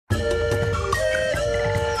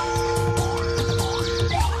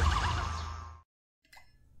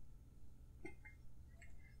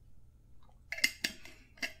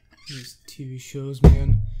TV shows,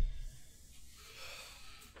 man.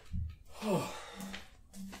 Oh,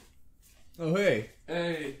 hey.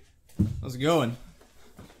 Hey. How's it going?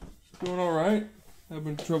 Doing alright. I've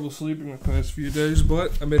been trouble sleeping the past few days,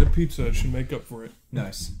 but I made a pizza. I should make up for it.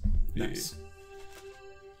 Nice. Yeah. Nice.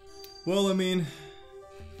 Well, I mean,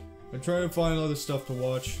 I try to find other stuff to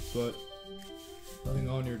watch, but nothing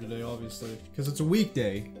on here today, obviously. Because it's a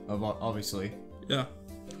weekday, obviously. Yeah.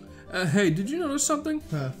 Hey, did you notice something?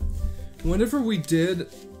 Huh. Whenever we did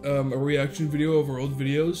a reaction video of our old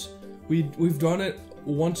videos, we've done it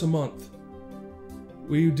once a month.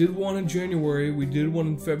 We did one in January, we did one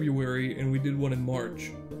in February, and we did one in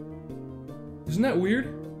March. Isn't that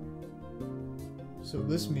weird? So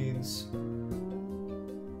this means...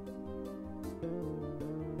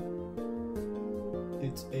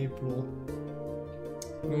 it's April.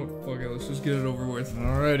 Oh, fuck it, let's just get it over with.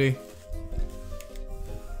 Alrighty.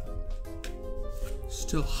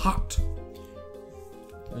 Still hot.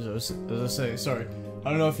 As I say, sorry. I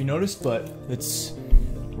don't know if you noticed, but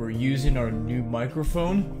we're using our new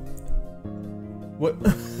microphone. What?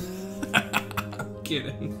 I'm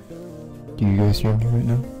kidding. Do you guys hear me right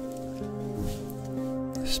now?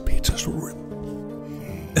 This pizza's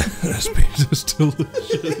this pizza's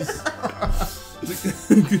delicious.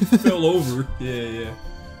 It fell over. Yeah.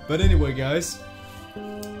 But anyway, guys.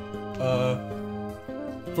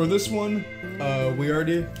 For this one, we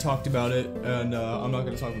already talked about it, and I'm not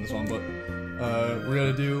gonna talk about this one, but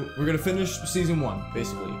we're gonna finish season 1,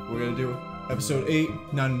 basically. We're gonna do episode 8,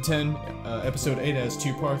 9, and 10. Episode 8 has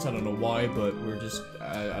 2 parts. I don't know why, but we're just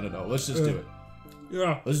I don't know. Let's just do it.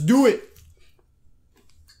 Yeah. Let's do it.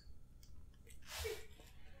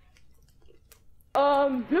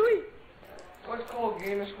 Billy. What's called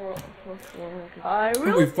GamerBros? I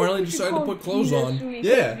really We finally decided to put clothes on.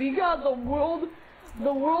 Yeah. We got the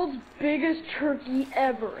world's biggest turkey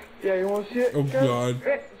ever. Yeah, you want to see it? Oh god.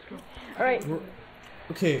 All right.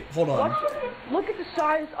 Okay, hold on. Look at the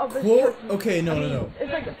size of this Quote. turkey. Okay, no.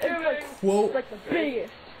 It's like Quote. the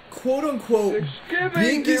biggest. Quote unquote Thanksgiving,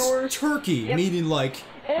 biggest viewers. turkey, Yep. meaning like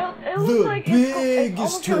It The looks like biggest it's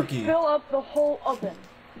almost gonna turkey. fill up the whole oven.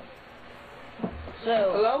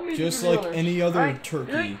 So. Allow me just to be like honest. any other Alright.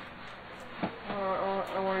 turkey.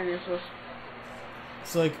 I want to use this.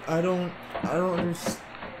 It's like I don't understand.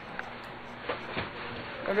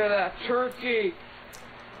 Look at that turkey.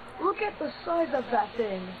 Look at the size of that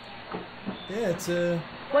thing. Yeah, it's a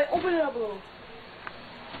Wait, open it up a little.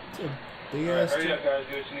 big ass. Hurry up, guys.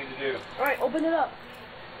 Do what you need to do. Alright, open it up.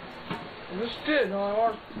 I just did. No, I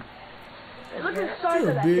want. Look at the size It's of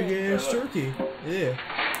a that big thing. ass turkey. Yeah.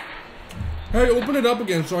 Hey, open it up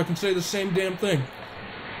again so I can say the same damn thing.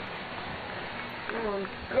 Oh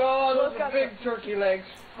God, those are big turkey legs.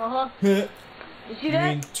 Uh-huh. You You see that?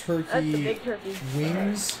 mean That's the turkey big turkey.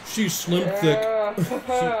 wings? She's slim thick. Yeah.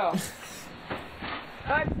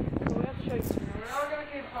 Alright, so we have to show you. We're not gonna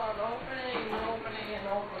keep on opening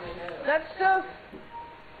it. That stuff,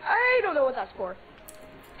 I don't know what that's for.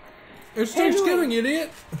 It's Thanksgiving,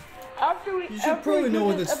 idiot. After we, You should probably know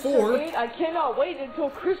what this it's for. 8, I cannot wait until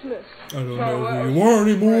Christmas. I don't know who you are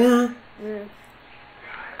anymore. Yeah.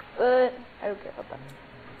 But I don't care about that.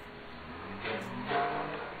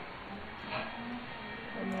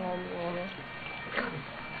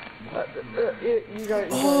 You guys.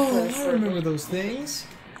 Oh, I remember those things.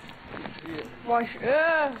 Why?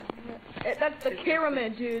 That's the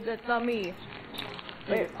cameraman, dude. That's not me.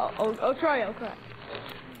 Wait, I'll try. I'll try.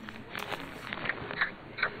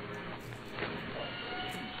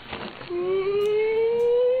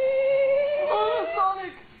 Oh,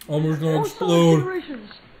 Sonic! Omar's gonna Oh, explode.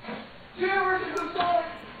 Generations. Generations of Sonic!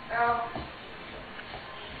 Ow.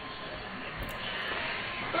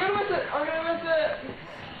 I'm gonna miss it!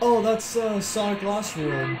 Oh, that's Sonic Lost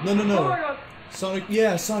World. No. Oh my God!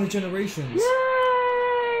 Sonic Generations. Yay!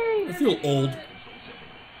 I feel old.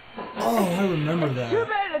 Oh, I remember Too that.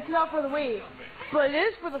 bad it's not for the Wii, but it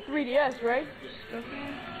is for the 3DS, right?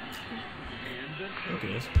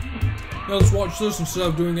 Okay. Now let's watch this instead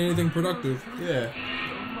of doing anything productive. Yeah.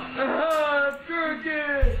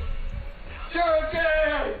 Turkey! Turkey!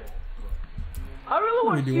 I really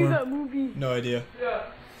want What to are see you doing? that movie. No idea. Yeah.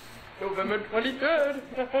 November 23rd.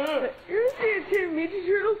 You're seeing Teenage Mutant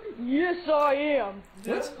Turtles? Yes, I am.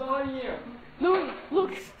 Yes, I am.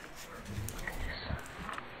 Look.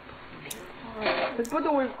 Let's put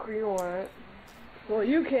the whipped cream on it. Well,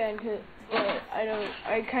 you can, but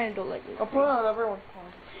I kind of don't like it. I'll put it on everyone's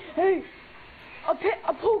phone. Hey,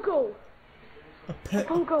 a Poco. A pet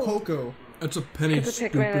Poco. Poco. That's a penny, It's a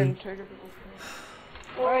Pikmin stupid. and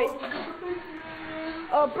All right.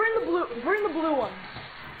 Bring the blue one.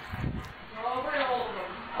 I'll bring all of them.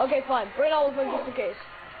 Okay, fine. Bring all of them just in case.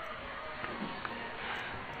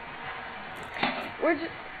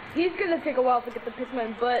 He's gonna take a while to get the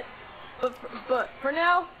Pikmin, but for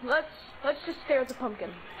now, let's just stare at the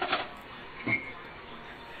pumpkin.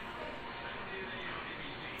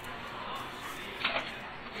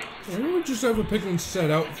 Why don't we just have a Pikmin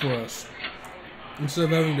set out for us? Instead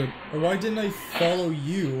of having to... Or why didn't I follow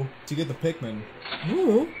you to get the Pikmin?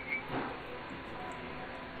 Ooh.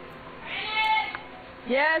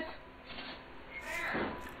 Yes!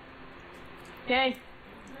 Okay.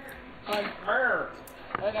 I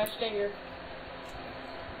gotta stay here.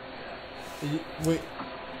 Wait.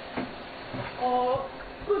 Oh,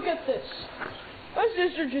 look at this. My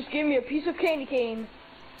sister just gave me a piece of candy cane.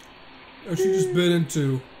 Oh, she just bit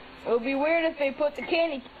into... It would be weird if they put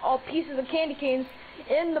all pieces of candy canes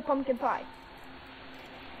in the pumpkin pie.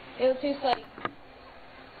 It'll taste like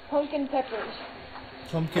pumpkin peppers.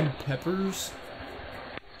 Pumpkin peppers?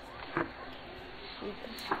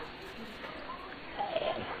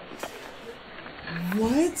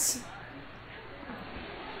 What?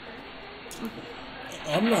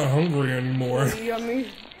 I'm not hungry anymore.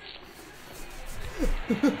 Yummy.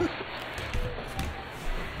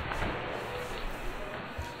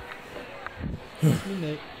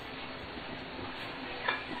 Midnight.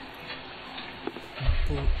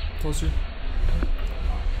 Pull closer.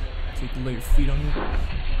 So you can lay your feet on you.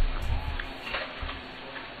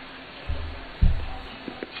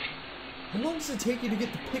 How long does it take you to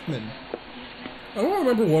get the Pikmin? I don't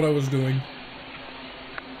remember what I was doing.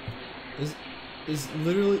 Is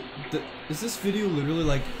this video literally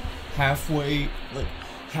like halfway, like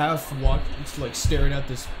half walked, like staring at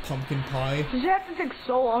this pumpkin pie? Does it have to take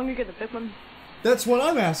so long to get the Pikmin? That's what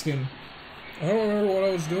I'm asking. I don't remember what I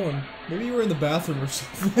was doing. Maybe you were in the bathroom or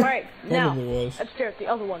something. Alright, now, Probably was. let's stare at the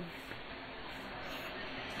other one.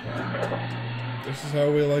 This is how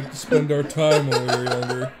we like to spend our time when we were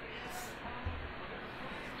younger.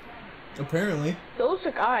 Apparently. Those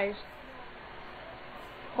look eyes.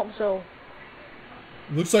 Hope so.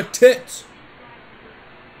 Looks like tits.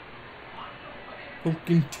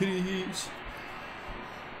 Pumpkin titties.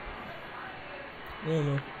 I don't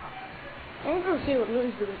know. I'm gonna see what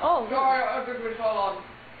Louie's doing. Oh, No, I think we saw on.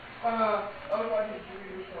 I was watching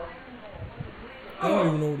TV before. I don't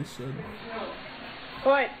even know what he said.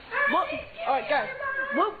 Alright, alright guys,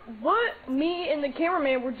 what me and the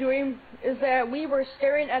cameraman were doing is that we were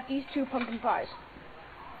staring at these two pumpkin pies.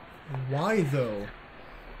 Why though?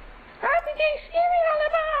 Happy Thanksgiving,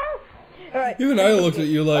 Olimar! Alright. Even I looked at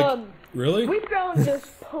you like, really? We found this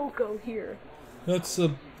Poco here. That's a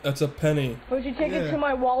penny. Would you take it Yeah. to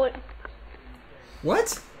my wallet?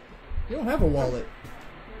 What? You don't have a wallet.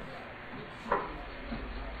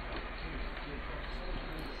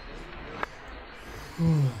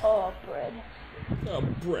 Oh, bread. Oh,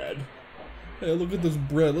 bread. Hey, look at this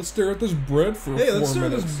bread. Let's stare at this bread for 4 minutes. Hey, let's stare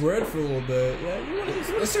at this bread for a little bit. Yeah, you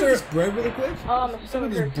wanna stare at this bread really quick? My Let's stare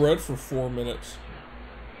stomach at hurts. this bread for 4 minutes.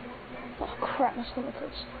 Oh crap, my stomach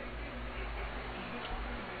hurts.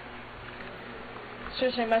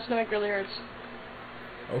 Seriously, my stomach really hurts.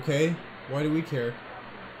 Okay, why do we care?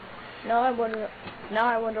 Now I wonder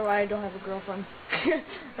why I don't have a girlfriend.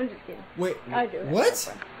 I'm just kidding. Wait, I do. Have a what?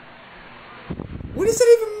 girlfriend. What does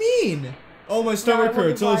that even mean? Oh, my stomach wonder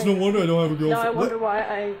hurts. Oh, it's why- no wonder I don't have a girlfriend. Now I wonder What?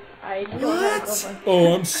 why I don't have a What? girlfriend.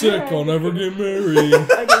 Oh, I'm sick. I'll never get married. I do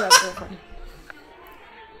have a girlfriend.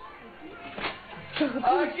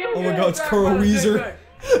 Oh my god, it's Carl Weezer.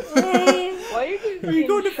 Why are you just Are you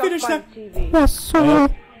going to being finish shoved that? by the TV? Yes, sir.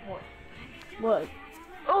 What?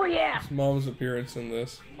 Oh yeah! Mom's appearance in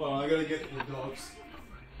this. Oh, I gotta get the dogs.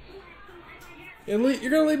 And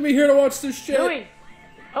you're gonna leave me here to watch this shit? Louie,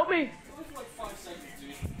 help me!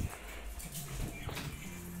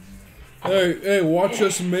 Hey, watch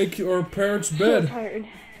us make our parents' So bed. tired.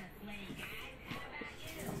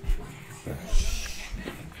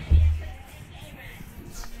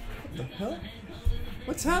 What the hell?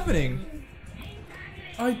 What's happening?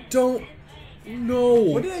 I don't know.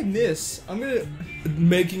 What did I miss? I'm gonna...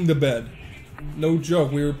 Making the bed. No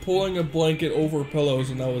joke. We were pulling a blanket over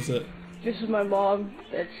pillows and that was it. This is my mom.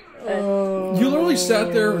 That's You literally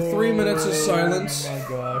sat there for 3 minutes of silence. Oh my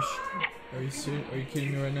gosh. Are you serious? Are you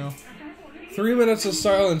kidding me right now? 3 minutes of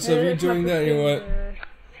silence of you doing that, you know what?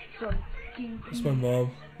 It's my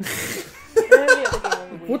mom.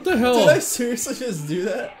 What the hell? Did I seriously just do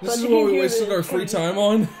that? This is what we wasted our free time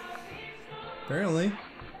on? Apparently.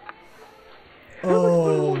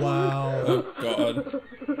 Oh, wow. Oh, God.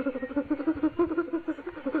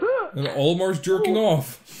 And Olimar's jerking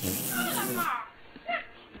off.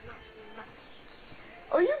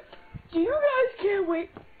 Do you guys can't wait?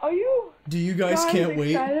 Are you? Do you guys can't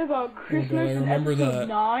wait? Excited about Christmas I remember episode that.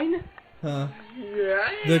 9? Huh?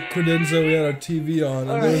 The credenza we had our TV on,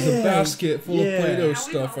 and there was a Yeah. basket full Yeah. of Play-Doh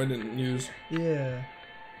stuff I didn't use. Yeah.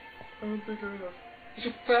 I don't think I know. It's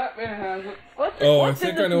a fat man has it. Oh, I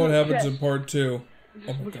think I know what happens in part 2.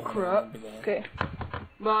 Oh my With god, I crap. remember that. Okay.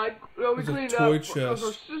 We There's a cleaned toy up. chest.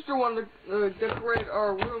 Our sister wanted to decorate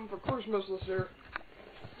our room for Christmas this year.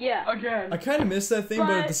 Yeah. Again. I kind of miss that thing,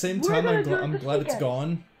 but at the same But we're time, gonna do it I'm this glad it's weekend.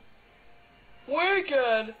 gone.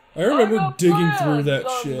 Weekend. I remember got digging plans through that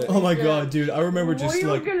on shit. Oh my Yeah. god, dude! I remember What just are you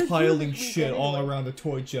like gonna do piling this week shit all anyway? around the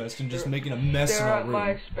toy chest and just making a mess in Stare our at my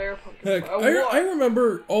room. spare pumpkin. Heck, I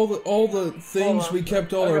remember all the things we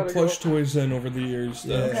kept all I our gotta plush go. toys in over the years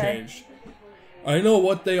that have Yeah. changed. I know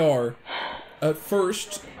what they are. At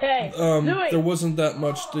first, Hey, Louie, there wasn't that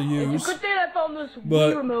much to it's use. a good thing I found this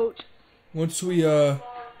but- Wii remote. Once we Cool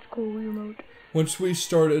Wii remote. once we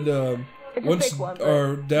started It's a once big one, but-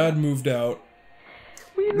 our dad moved out,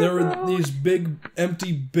 Wii there were remote. these big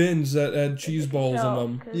empty bins that had cheese balls in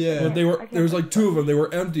them. 'cause Yeah. But there was like 2 of them. They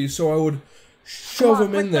were empty, so I would shove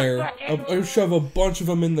them in there. I would shove a bunch of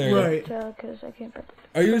them in there. Right. Because I can't press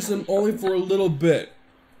I used them only for a little bit.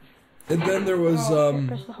 And then there was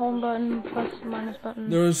press the home button, plus the minus button.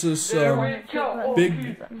 there was this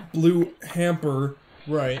big blue hamper,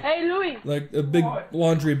 Right. Hey, Louie! like a big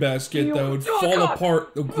laundry basket that would fall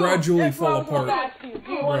apart, gradually fall apart. Do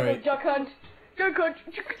you want to Right. go duck hunt? Duck hunt.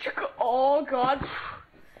 Oh, God.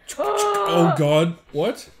 Oh god,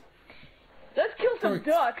 what? Let's kill some Sorry.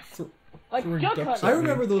 ducks. Like throwing duck ducks hunt. I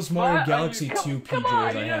remember those Mario What? Galaxy 2 Come PJs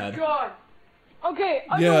on, I had. God. Okay,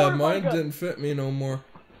 I know Yeah, where to mine find a- didn't fit me no more.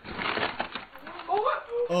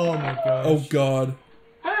 Oh my gosh. Oh god.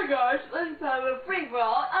 Hey guys, Let's have a free for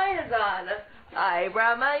all. I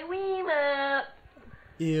brought my Weemote.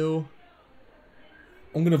 Ew.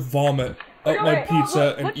 I'm gonna vomit up my Okay,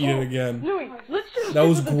 pizza and let's eat it go. again. Louie, let's just That stick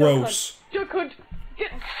was with the gross. Duck hunt.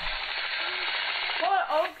 Get.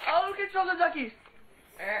 I'll get some of the duckies.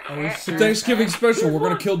 Are we serious? Thanksgiving special, we're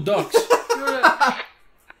gonna kill ducks.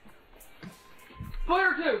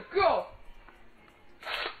 Player 2, go.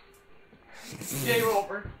 Game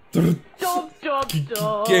over. Dub, dub,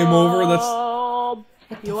 dub. Game over, that's...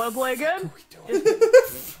 You wanna play again?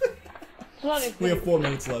 It's not a We have 4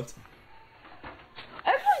 minutes left.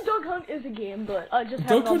 Actually, Duck Hunt is a game, but I just Duck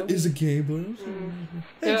haven't on Hunt the is a Wii. game,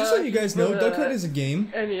 but... Hey, just so you guys know, Duck Hunt is a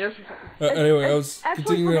game. NES. Anyway, I was Actually,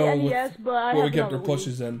 continuing for the on with NES, but I what we haven't kept on our the Wii.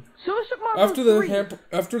 plushes in. So it's Super Mario After the 3.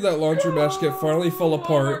 after that laundry basket finally fell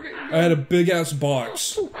apart, I had a big ass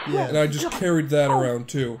box, Yeah. and I just carried that around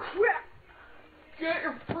too. Crap. Get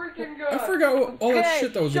your freaking I gun. forgot all that Okay,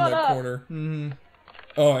 shit that was in shut that up. corner. Mm-hmm.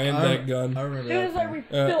 Oh, and that gun. I As remember soon as I that.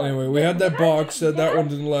 refill it. Anyway, we had that box. That one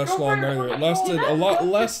didn't last long either. It lasted a lot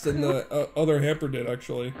less than the other hamper did,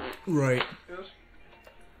 actually. Right.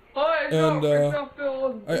 And,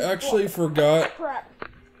 I actually forgot Crap.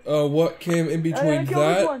 what came in between kill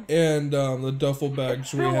this that one. and the duffel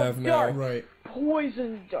bags we Fill have with now. darts. Right.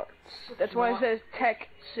 Poison darts. That's why it says Tech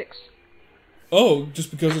 6. Oh,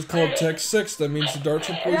 just because it's called Tech 6, that means the darts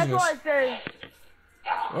are And that's poisonous. why it says.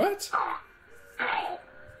 What?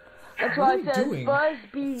 That's What why are it you says doing? Buzz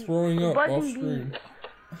Bee. Throwing up Buzz off Bee screen.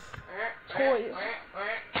 Toys.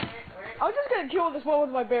 I'm just gonna kill this one with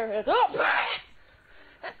my bare hands. Oh!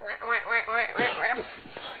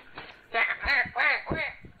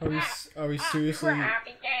 Are we seriously?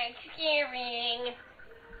 Happy Thanksgiving.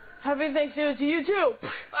 Happy Thanksgiving to you too.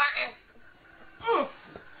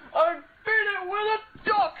 I beat it with a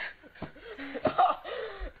duck.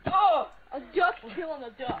 A duck killing a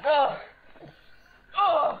duck.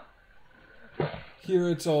 Here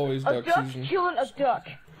it's always A duck duck season. killing a duck.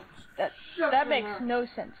 That makes no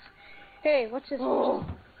sense. Hey, what's this?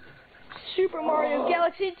 Super Mario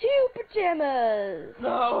Galaxy 2 pajamas.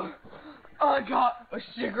 No. I got a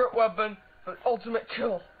secret weapon, an ultimate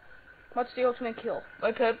kill. What's the ultimate kill?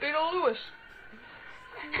 My Pepito Lewis.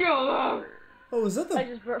 Kill them. Oh, is that I the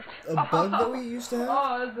just burped. a bug that we used to have?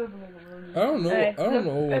 Oh, that's definitely I don't know. Hey, I don't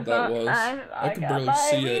know what it's that not- was. I I could got barely my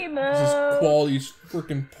see it. remote. This quality's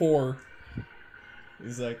freaking poor.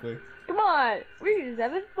 Exactly. Come on, we're just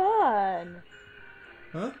having fun.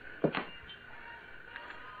 Huh?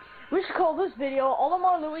 We should call this video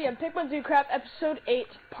Olimar, Louie, and Pikmin Do Crap Episode 8,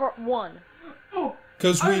 Part 1.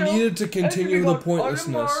 Because we needed to continue the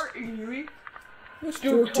pointlessness. It's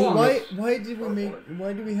 14 minutes. Why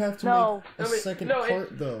did we have to No. make a second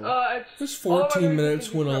part though? This 14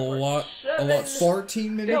 minutes went a lot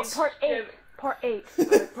 14 No, minutes? Part 8. Part 8.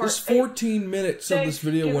 This 14 minutes of this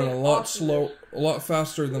video went a lot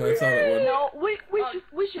faster than I thought it would. No,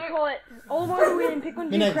 we should call it Olimar, Louie, and Pikmin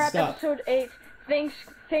Do Midnight, Crap stop. Episode 8,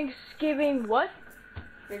 Thanksgiving what?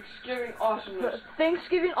 Thanksgiving awesomeness.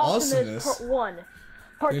 Thanksgiving Awesomeness Part 1.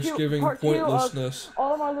 Part Thanksgiving 2, part pointlessness. 2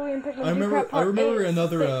 of Olimar, Louie, and Pikmin I Do Crap Part remember 8,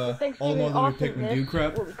 another Thanksgiving Olimar, Louie, Pikmin Do Awesomeness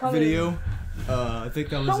Crap will be coming video. I think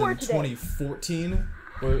that was in somewhere today. 2014,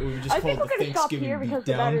 where we just I called think the we're gonna stop Thanksgiving here because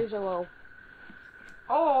the Beatdown. batteries are low.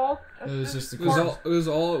 Oh, It was just It was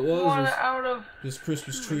all it was. one was out of. just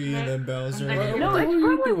Christmas tree and then Bowser. Right. No, What it's are you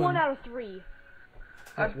probably doing? 1 out of 3.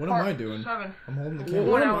 What am I doing? 7. I'm holding the What,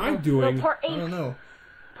 camera. what am I No, doing? Part I 8. don't know.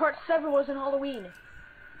 Part 7 wasn't Halloween.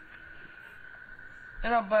 You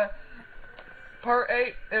know, but part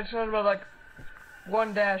 8, it's sort of like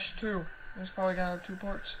 1-2. It's probably gonna have 2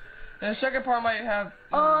 parts. And the second part might have.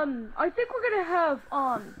 I think we're gonna have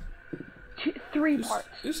 3 parts.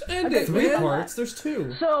 Just end it, 3 man. parts? There's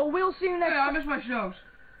 2. So we'll see you next. Hey, I missed my shows.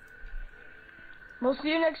 We'll see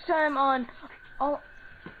you next time on.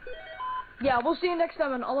 Yeah, we'll see you next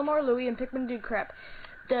time on Olimar, Louie, and Pikmin Do Crap.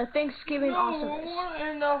 The Thanksgiving No, I Awesomeness. want to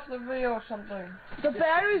end off the video or something. The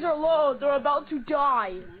batteries are low. They're about to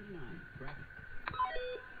die.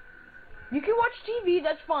 You can watch TV.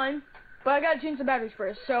 That's fine. But I gotta change the batteries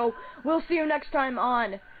first. So we'll see you next time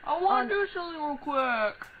on. I want to do something real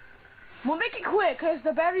quick. We'll make it quick because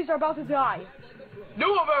the batteries are about to die.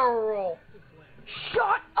 Do a barrel roll.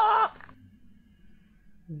 Shut up!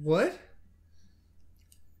 What?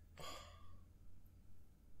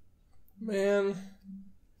 Man,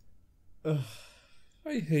 Ugh.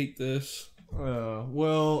 I hate this.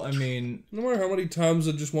 Well, I mean, No matter how many times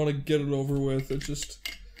I just want to get it over with, it just...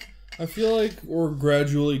 I feel like we're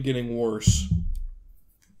gradually getting worse.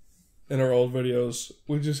 In our old videos.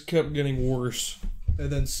 We just kept getting worse.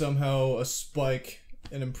 and then somehow a spike,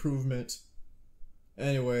 an improvement.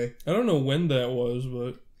 Anyway. I don't know when that was,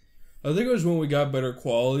 but... I think it was when we got better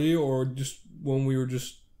quality, or just when we were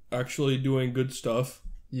just actually doing good stuff.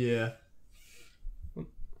 Yeah.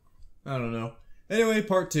 I don't know. Anyway,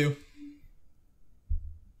 part 2.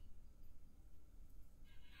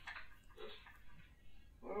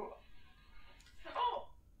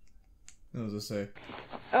 What was I say?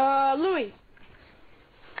 Louie.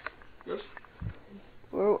 Yes.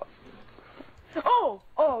 Oh,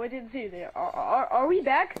 I didn't see you there. Are we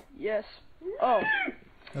back? Yes. Oh.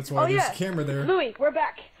 That's why there's a camera there. Louie, we're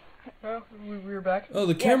back. We were back. Oh,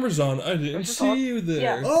 the camera's on. I didn't see you there.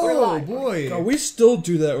 Yeah. We're Oh live. boy! God, we still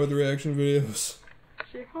do that with reaction videos.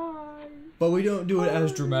 Say hi. But we don't do it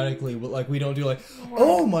as dramatically. Like we don't do like,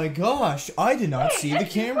 oh my gosh, I did not see the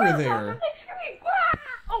camera there.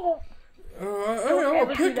 Oh. I'm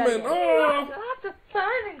a Pikmin. Oh. Lots of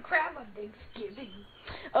fun and crap on Thanksgiving.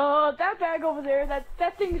 That bag over there,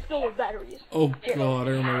 that thing is filled with batteries. Oh God,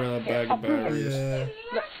 I remember that bag of batteries. Yeah.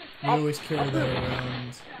 We always carry that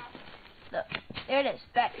around. Look, there it is,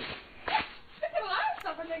 batteries.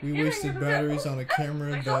 We wasted batteries on a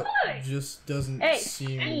camera that just doesn't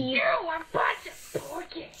seem You a bunch of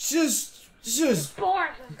porkies. just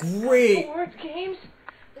Boring. great Board games.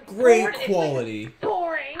 great quality.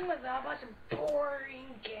 Boring with a bunch of boring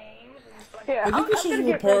games. And Yeah, I think this is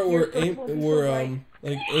the part where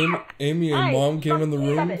Amy and Mom came in the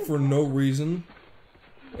room for no reason,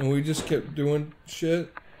 and we just kept doing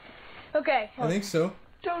shit. Okay. I think so.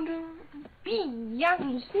 being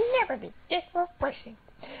young has never been this refreshing.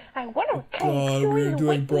 I want to God, we were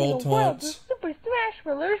doing brawl taunts. Super Smash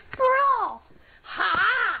Brothers Brawl.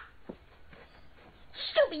 Ha!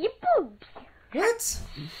 Stupid, you boobs. What?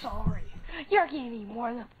 Sorry. You're giving me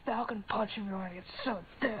more than Falcon Punch and you're gonna get some of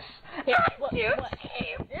this. Yeah, What? what?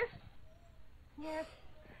 This? Yes.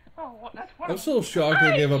 Oh, what? That's what I'm still shocked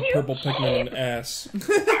they gave a purple Pikmin an ass. It's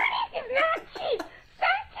not cheap.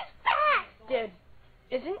 Fast is fast. Dude.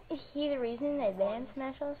 Isn't he the reason they banned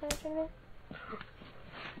Smash All Stars tournament?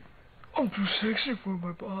 I'm too sexy for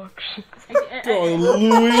my box. Oh,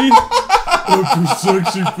 Louie! I'm too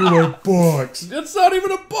sexy for my box. It's not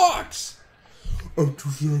even a box. I'm too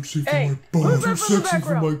sexy for Hey, my who's box. that Too from the sexy for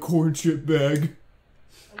background? my corn chip bag.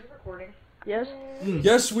 Are you recording? Yes.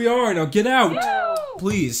 Yes, we are. Now get out.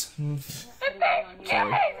 Please. Thanksgiving,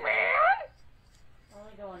 man. I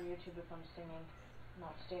only go on YouTube if I'm singing,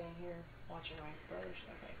 not standing here watching my brothers.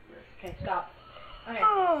 Okay, stop. Okay.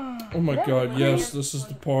 Oh my God! Yes, this is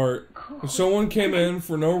the part. If someone came in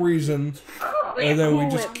for no reason, and then we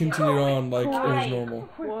just continued on like it was normal.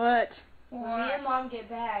 What? When me and Mom get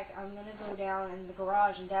back, I'm gonna go down in the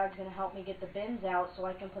garage and Dad's gonna help me get the bins out so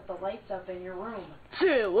I can put the lights up in your room.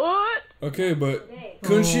 Dude, what? Okay, but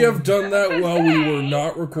couldn't she have done that while we were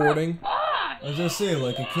not recording? I was gonna say,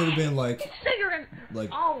 like, it could have been like, Cigarette.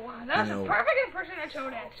 oh, wow, that's you know, a perfect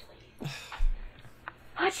impersonation, actually.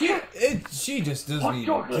 she just doesn't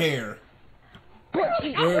even care.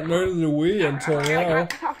 Neither do we until now.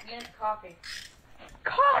 Against coffee.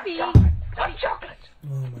 Coffee. Hot chocolate.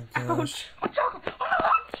 Oh my gosh. Hot chocolate.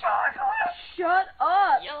 Hot chocolate. Shut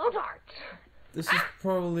up. Yellow tarts. This is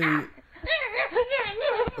probably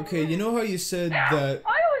okay. You know how you said that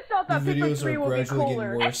I always thought the that Paper videos 3 are would be gradually getting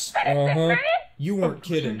cooler. worse? Uh-huh. You weren't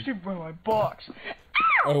kidding. Shoot by my box.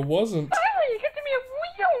 I wasn't. Finally, you get to be a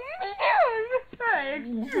real man. Hey,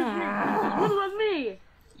 excuse me. What about me?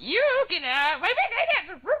 You can have my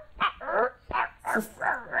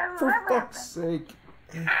For fuck's sake.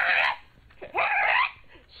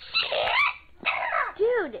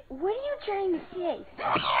 Dude, what are you trying to say?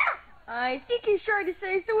 I think he's trying to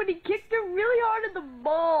say someone kicked him really hard in the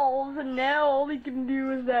balls, and now all he can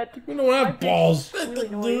do is that. We don't have balls. Really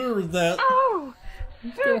annoying. that. Oh!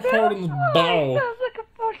 Get hard in the bow. Sounds like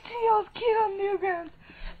a 14-year-old kid on Newgrounds.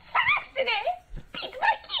 Fascinating! Speak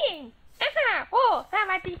my king! Oh, that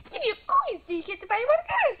might be give you coins to get to buy one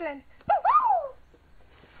Iceland.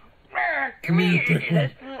 Come here,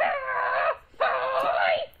 Pikmin.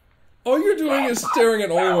 All you're doing is staring at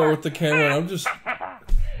Olimar with the camera, and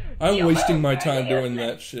I'm wasting my time doing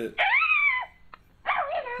that shit.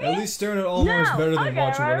 At least staring at Olimar is better than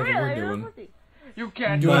watching whatever we're doing. You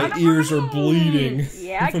can't do My it. ears are bleeding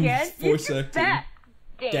Yeah, I from can. voice acting.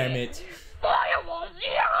 Damn it.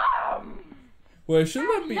 Wait,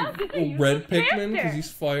 shouldn't that be red Pikmin because he's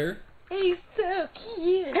fire? He's so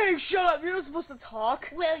cute. Hey, shut up. You're not supposed to talk.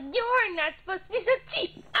 Well, you're not supposed to be so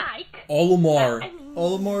cheap, Ike. Olimar.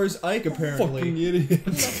 Olimar's Ike, apparently. Fucking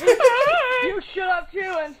idiot. You shut up,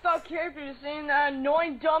 too, and stop characters saying that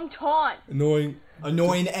annoying dumb taunt. Annoying.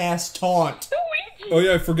 Annoying ass taunt. Oh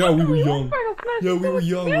yeah, I forgot we were young. Yeah, we were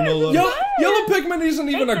young. We're not allowed. Yellow Pikmin isn't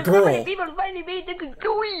even a girl. People finally made this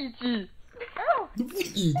Luigi. Oh,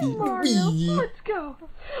 Luigi. let's go.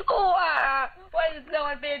 Oh, why does no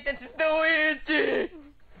one pay attention to Luigi?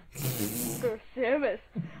 Samus.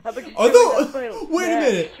 Although, wait a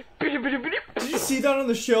minute. Did you see that on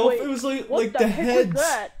the shelf? Wait, it was like What the the heck heads was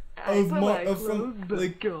that? from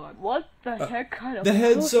like What the heck kind of the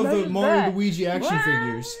heads of the smash is Mario that? and Luigi action What?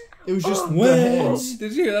 figures. It was just the When? heads.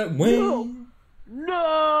 Did you hear that? When?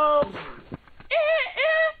 No!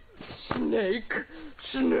 Snake!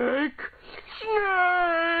 Snake!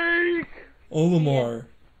 Snake! Olimar.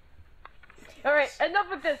 Alright, enough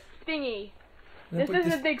with this thingy. This Enough with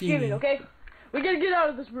isn't Thanksgiving, thingy. okay? We gotta get out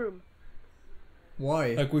of this room. Why?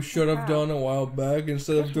 Like we should have done a while back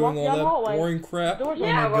instead of Just doing walk all down the that hallway. boring crap. Doors Oh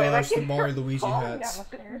my gosh, the Mario and Luigi hats.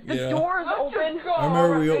 The Yeah. door's open. I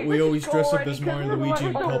remember we always dress up as Mario and Luigi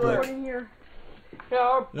in public. Here. Yeah,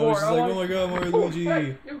 I'm No, it's just bored. like, oh my god, Mario and Luigi.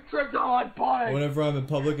 Hey, you tripped on my bike! Whenever I'm in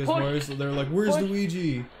public as Mario, so they're like, where's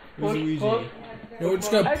Luigi? Where's Luigi? You know, we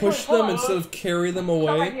just gotta push them instead of carry them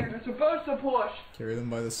away. You're supposed to push. Carry them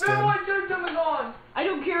by the No, stem. my system is on! I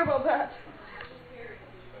don't care about that.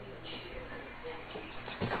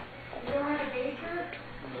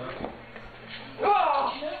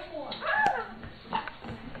 Oh!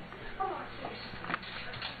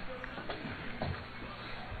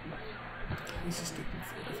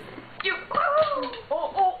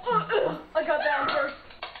 I got down first.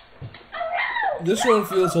 This one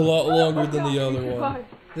feels a lot longer than the other one.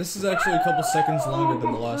 This is actually a couple seconds longer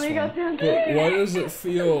than the last one. But why does it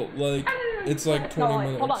feel like it's like 20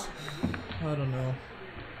 Hold on. minutes? I don't know.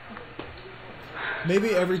 Maybe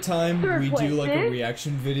every time we do like a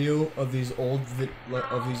reaction video of these old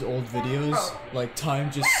videos, like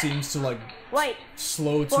time just seems to like Wait.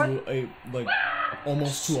 slow to a like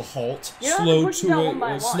almost to a halt. Slow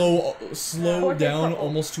to it. Slow down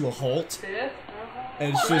almost to a halt.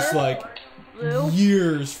 And it's just like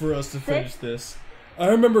years for us to finish this. I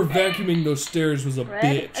remember vacuuming those stairs was a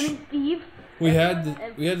bitch. Steve. We had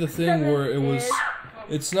the thing where it was.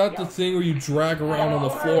 It's not the thing where you drag around on the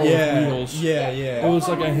floor Yeah, with wheels. yeah. It was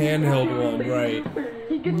like a handheld one. Right.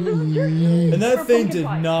 He gets some jerky. And that thing did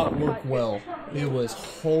not work well. It was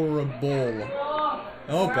horrible.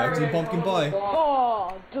 Oh, back to the pumpkin pie.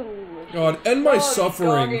 Oh, delicious. God, end my Doggy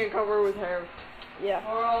suffering. covered with hair. Yeah.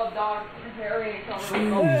 We're all dog hairy and covered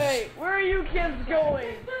with Hey, where are you kids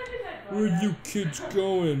going? Where are you kids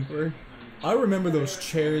going? I remember those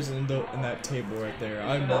chairs and that table right there.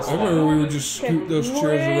 I missed I that. remember we would just scoot those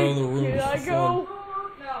chairs around the room Can I for go?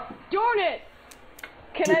 fun. Darn it!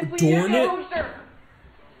 Can I please Darn get it? a toaster?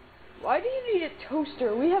 Why do you need a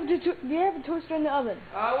toaster? We have a toaster in the oven.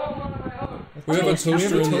 I want one in my oven. We have a We toaster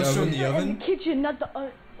have a in the toaster in oven. the In oven? the kitchen, not the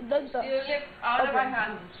Out of my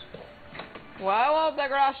hands. Why won't the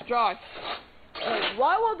grass dry?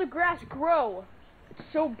 Why will the grass grow? It's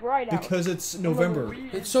so bright out. Because it's November.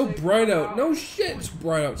 It's so bright out. No shit, it's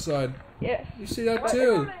bright outside. Yes. You see that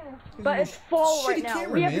too? but it's fall right Shitty now.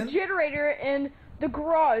 camera, We have man. a generator in the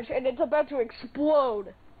garage, and it's about to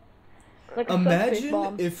explode. Like a subspace Imagine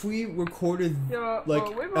bomb. if we recorded Yeah, like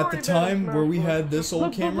we've at the already been time on where we Smash had this old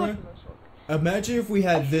Look, look, camera. look. Imagine if we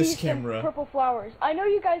I had this see some camera Purple flowers. I know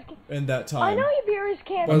you guys. in that I time. know you viewers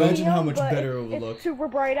can't Imagine see how them, much but better it would it's look. super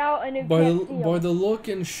bright out, and you By can't see the 'em. look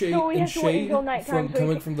and shape So we have to wait until nighttime from so we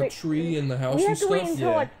coming can from the fix tree and the house We and have to wait stuff. until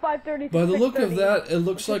Yeah. like 5:30. By the look of 6:30 that, it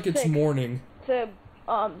looks like it's 6 morning. to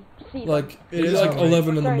see them. Like It it's is like morning.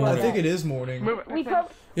 11 in the Sorry about I morning. think it is morning. We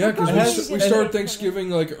prob- Yeah, we because probably we did start it. Thanksgiving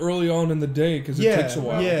like early on in the day because it takes a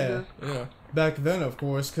while. Yeah. Yeah. Back then, of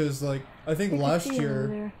course, because like I think We can last see 'em over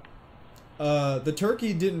year, there. the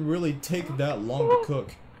turkey didn't really take that long to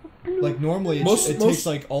cook. Like normally, Most- it most- takes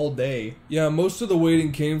like all day. Yeah, most of the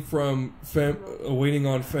waiting came from waiting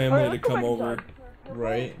on family Alright, to let's go come back over. inside.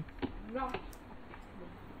 Right.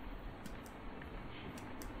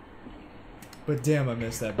 But damn, I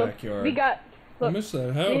miss that Look, backyard. We got. I Look, miss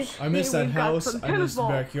that house. I miss that we've got house. some I miss the tennis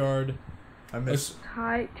balls. backyard. I miss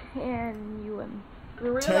Titanium.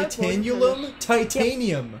 titanium.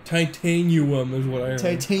 Titanium. Titanium is what I heard.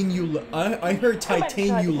 Titanium. I heard Come back inside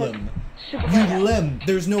titanium. Super You bright out. lem.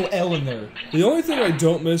 There's no L in there. The only thing I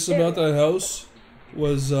don't miss about that house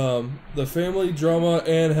was the family drama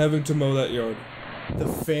and having to mow that yard. The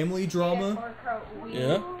family drama.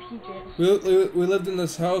 Yeah. Peaches. We lived in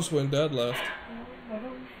this house when Dad left.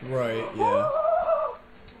 Right. Yeah.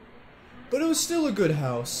 But it was still a good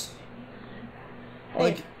house.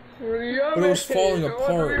 Like, But it was falling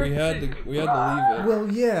apart. We had to leave it. well,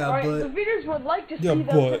 yeah, Alright, the but viewers would like to see Yeah, that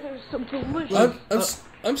but- because there's some delicious.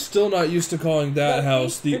 I'm still not used to calling that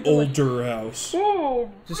house the older house. Ooh,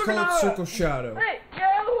 just look call at it that. Circle Shadow. Hey, get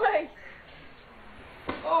out of the way!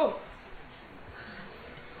 Oh,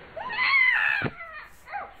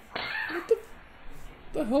 What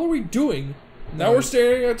the hell are we doing? Now we're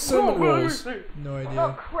staring at cinnamon rolls. No Oh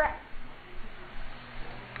idea. crap!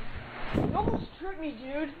 You almost tripped me,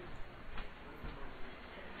 dude.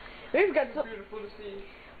 We've got some. beautiful to see.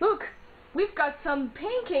 Look, we've got some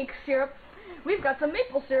pancake syrup. We've got some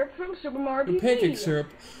maple syrup from Super Mario The RPG. pancake syrup.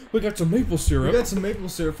 We got some maple We syrup. got some maple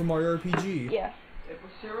syrup from Mario RPG. Yeah. Maple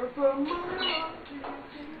syrup from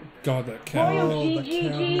God, that cat. Mario Oh, the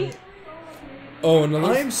GGG. cat. Oh,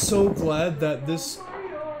 another. I'm so glad that this.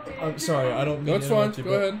 I'm sorry, I don't mean That's to fine. interrupt you, Go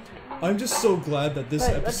but ahead. I'm just so glad that this Wait,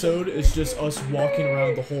 let's- episode is just us walking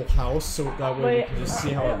around the whole house, so that way we Wait. can just see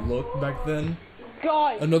how it looked back then.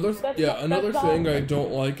 Guys. Another that's yeah, not- another that's thing not- I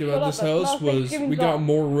don't like Shut about up, this that's house not was Thanksgiving we got song.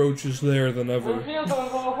 more roaches there than ever. See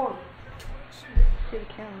the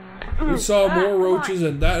camera. We saw more come on. roaches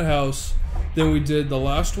in that house than we did the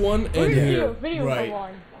last one and Video, here. video Right.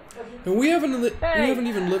 online. And we haven't Hey,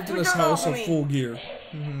 even lived in put this your house arm a on full year.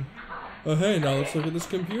 Oh hey, now let's look at this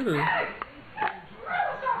computer. I'm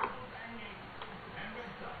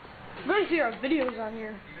gonna see our videos on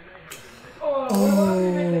here.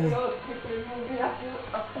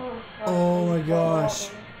 Oh my gosh.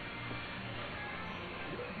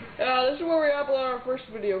 this is where we upload our first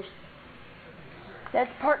videos.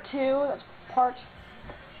 That's part 2. That's part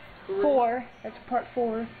 4. That's part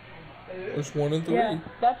 4. There's 1 and 3. Yeah.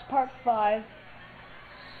 That's part 5.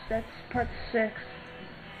 That's part 6.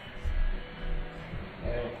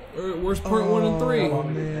 Where's part 1 and 3? Oh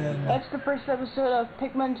man. That's the first episode of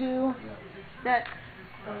Pikmin 2. That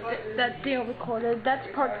Dale recorded. That's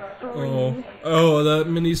part 3. Oh, that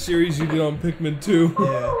mini series you did on Pikmin 2.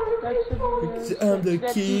 Yeah. That's the I'm the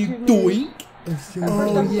that's king. YouTube news. Doink. First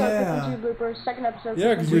Oh episode, yeah. Pikmin 2 bloopers. Second episode.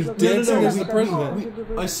 Yeah, Pikmin 'cause 2 you're bloopers. dancing Third as the episode, president. Pikmin 2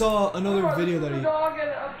 bloopers. I saw another video that he. Dog in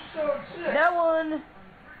episode 6. That one.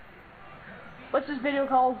 What's this video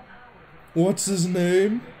called? What's his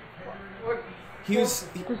name? He was.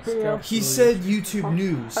 This video. He said YouTube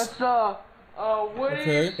news. That's Woody.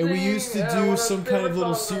 Okay. And we used to do some kind of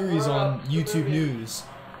little series on YouTube News.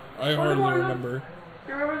 I hardly remember.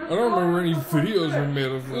 You remember this I don't remember song? any videos were made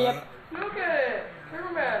of that. Yep. Look at it.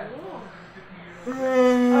 Cameraman. Look.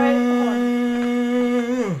 Alright, hold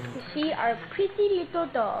on. You see our pretty little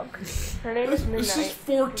dog. Her name is This is Midnight.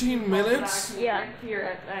 14 minutes? Yeah. Here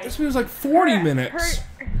at night. This feels like 40 minutes.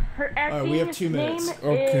 Her acting we have 2 minutes. name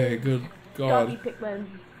Okay, is good Doggy God. Pikmin.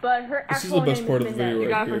 But her This is actual the best name part is of the Midnight. video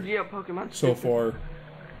Guy right for here. Geo Pokemon. So far.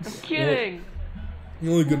 I'm kidding.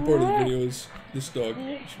 The only good part of the video is this dog.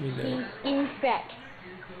 It's Midnight. In fact.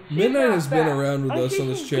 Midnight has been fat. around with Oh, us on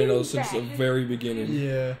this she's channel getting since fat. the very beginning.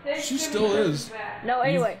 Yeah. She still is. No,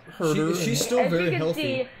 anyway. Heard her. She's still As very you can healthy.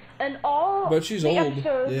 see, in all But she's the old.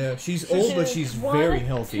 episodes, Yeah, she's which old, but is she's 1, very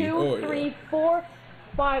healthy. 2, Oh, yeah. 3, 4,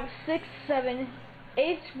 5, 6, 7,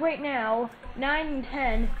 8 right now, 9 and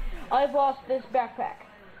 10. I've lost this backpack.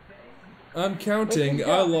 I'm counting.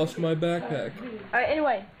 I lost my backpack. Alright,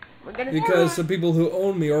 anyway. We're gonna Because the people who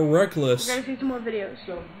own me are reckless. We're gonna see some more videos.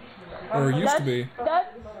 Or used to be.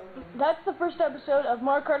 That's the first episode of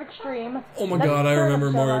Mario Kart Extreme. Oh my That's god, the I third remember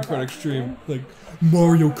episode of Mario Kart Extreme. Like,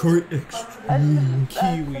 Mario Kart Extreme That's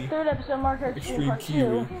Kiwi. the third episode of Mario Kart Extreme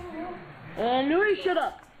Extreme Part Kiwi. 2. And Louie, shut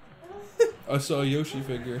up. I saw a Yoshi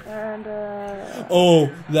figure. And Oh,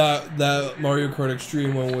 that Mario Kart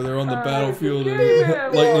Extreme one where they're on the battlefield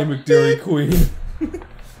and Lightning McDairy Queen.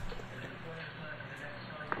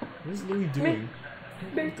 What is Louie doing?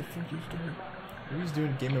 What the fuck is he doing? Louie's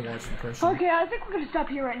doing Game & Watch impression. okay, I think we're gonna stop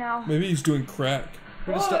here right now. Maybe he's doing crack.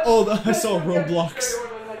 Oh, I saw Roblox.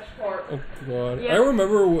 Oh god. I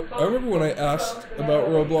remember when I asked about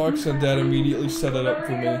Roblox and Dad immediately set it up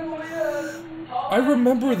for me. I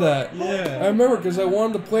remember that. Yeah. I remember because I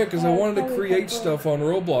wanted to play it because I wanted to create stuff on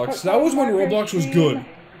Roblox. That was when Roblox was good.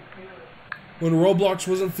 When Roblox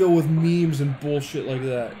wasn't filled with memes and bullshit like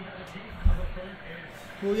that.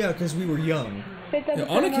 Well, yeah, because we were young. Yeah,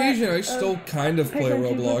 on occasion, I still kind of play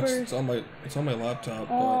Roblox. It's on my laptop,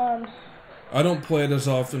 but I don't play it as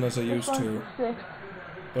often as I used to.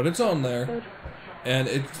 But it's on there, and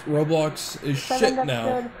Roblox is shit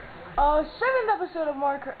now. 7th episode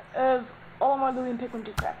of Olimar, Louie Pikmin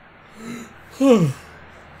Do Crap.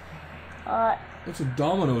 That's a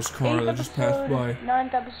Domino's car that just passed by.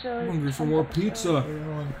 9th episode. I'm hungry for more pizza.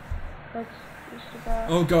 That's just about.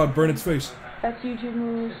 Oh god, burn its face. That's YouTube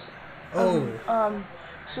news. Oh.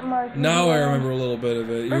 Super Mario Now I 3D remember a little bit of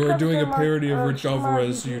it. You were doing a parody of Rich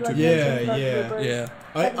Alvarez YouTube. Yeah.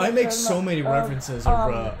 I make so many references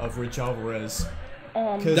of Rich Alvarez.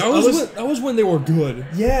 That was when they were good.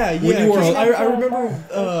 Yeah. When you were I remember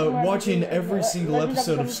watching every single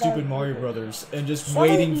episode of Stupid Mario Brothers and just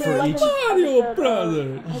waiting for each. Mario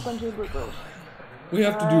Brothers. We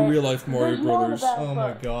have to do real life Mario Brothers. Oh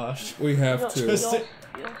my gosh. We have to. You'll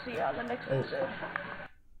see on the next episode.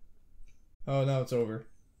 Oh, now it's over.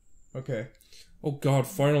 Okay. Oh god,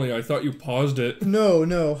 finally, I thought you paused it.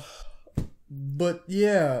 No. But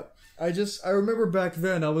yeah, I remember back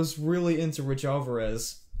then I was really into Rich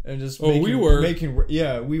Alvarez and just we were.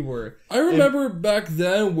 I remember back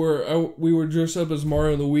then where we were dressed up as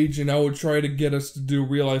Mario and Luigi and I would try to get us to do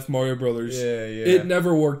real life Mario Brothers. Yeah. It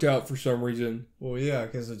never worked out for some reason. Well, yeah,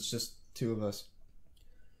 because it's just two of us.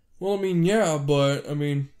 Well, I mean, yeah, but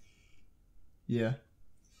yeah.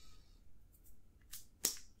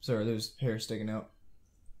 Sorry, there's hair sticking out.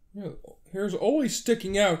 Yeah, hair's always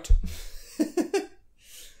sticking out.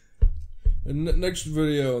 And next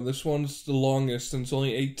video, this one's the longest, and it's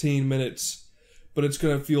only 18 minutes, but it's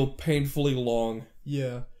gonna feel painfully long.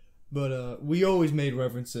 Yeah, but we always made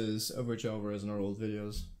references of Rich Alvarez in our old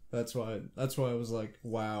videos. That's why I was like,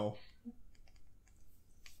 wow.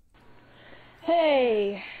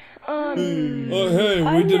 Hey. Oh hey,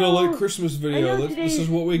 we did a late Christmas video. This is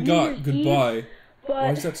what we got. Goodbye.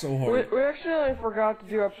 Why is that so hard? We actually forgot to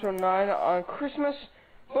do episode 9 on Christmas,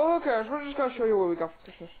 but who cares? We're just gonna show you what we got for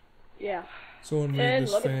Christmas. Yeah. Someone made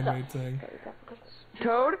this fan-made thing.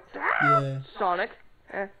 Toad, Yeah. Sonic,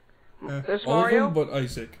 this All of Mario, them but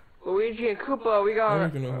Isaac. Luigi, and Koopa. We I got don't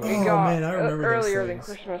even know. Oh man, I remember earlier those than things.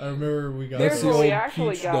 Christmas. I remember we got. That's Here's the what old we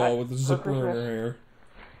actually Peach got doll with the for zipper in her Christmas. hair.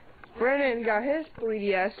 Brandon got his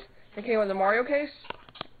 3DS. It came with the Mario case.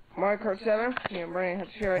 Mario Kart 7. Yeah, Brandon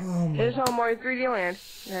had to share it. Oh my. His home Mario 3D Land.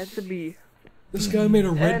 That's the B. This guy made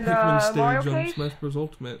a red And, Pikmin Mario stage on case? Smash Bros.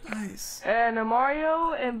 Ultimate. Nice. And the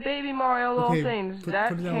Mario and Baby Mario little Okay, things. put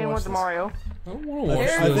that it down and came watch with the this. Mario. I don't want to watch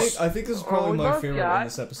Here's- this. I think this is probably my favorite in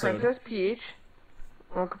this episode. Princess Peach.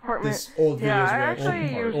 Compartment. This old videos Yeah, I reaction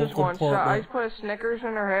actually part. used this Old one. So I compartment. just put a Snickers in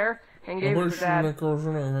her hair and I gave it put to Dad. Snickers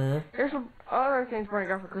in her hair. Here's some other things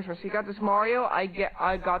Brandon got for Christmas. He got this Mario. I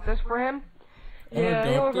got this for him. Yeah,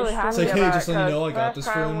 he got was really this for happy It's like, hey, about just it, letting you know, 'cause I got last this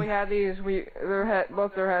for time him. we had these,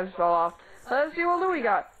 both their heads fell off. Let's see what Louie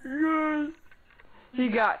got. He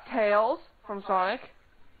got Tails from Sonic.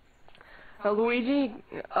 Luigi,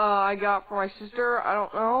 I got for my sister. I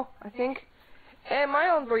don't know. I think, and my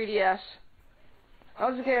own 3DS. I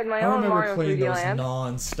was a kid with my I own remember Mario playing 3D those Land.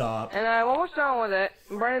 non-stop. And I'm almost done with it.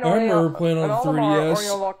 Brandon I only remember playing on and the Olimar 3DS only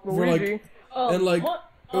unlocked for like, Luigi. and like,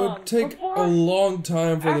 it would take a long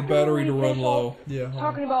time for the battery to run low. Yeah. hold on.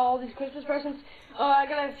 Talking about all these Christmas presents. I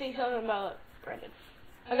gotta say something about Brandon.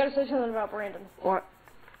 I gotta say something about Brandon. What?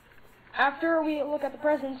 After we look at the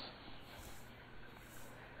presents.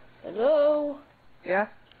 Hello? Yeah?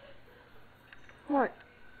 What?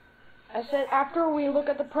 I said after we look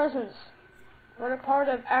at the presents. What a part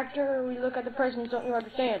of after we look at the presents, don't you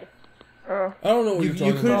understand? Oh. I don't know what You you're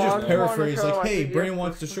talking could have about. just I wanted to paraphrased show like, my hey, 3DS Brandon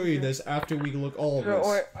wants to show you this after we look all of So, this.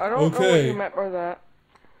 wait, I don't know what Okay. you meant by that.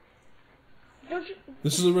 Don't you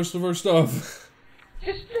This is the rest of our stuff.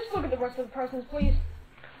 just look at the rest of the presents, please?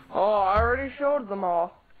 Oh, I already showed them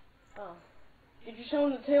all. Oh. Did you show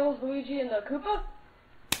them the Tails, Luigi, and the Koopa?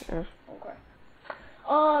 Yes.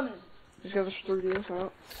 Okay. Just got this 3DS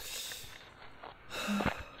out.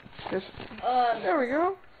 Just, there we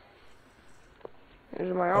go. These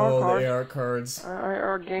are my AR cards. the AR cards.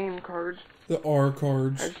 AR game cards. The R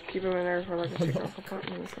cards. I just keep them in there for like a technical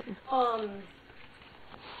button or something.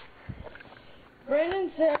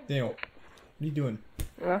 Brandon said. Daniel, what are you doing?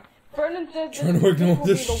 Yeah. Brandon said. Trying to ignore will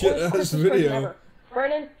be this the shit worst ass Christmas present video. ever.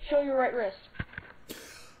 Brandon, show your right wrist.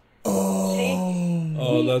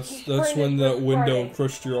 Oh, that's when that window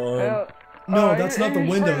crushed your arm. No, that's not the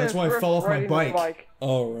window. That's why I fell off my bike.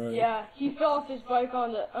 Oh, right. Yeah, he fell off his bike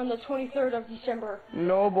on the 23rd of December.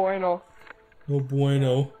 No bueno. No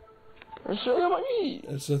bueno. I'm still on my knee.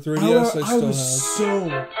 It's a 3DS I still have.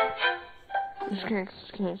 So. Just can't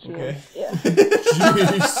see Okay. it. Yeah.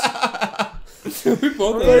 Jeez. We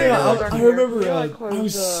both But had yeah, that. I remember Yeah, I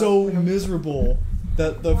was so miserable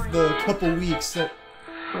that the couple weeks that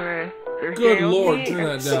Okay. There's Good Daniel's lord, knee. turn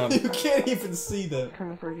that down. you can't even see that. Turn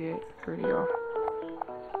the 30 off.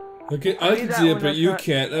 Okay, I can see it, but you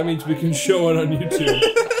can't. That means we can show it on YouTube.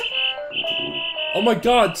 Oh my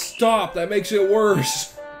god, stop! That makes it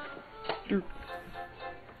worse.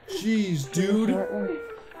 Jeez, dude.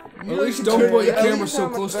 At least don't put your camera so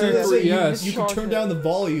close to your 3DS. You can turn down the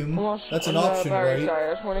volume. That's an option, right? Sorry,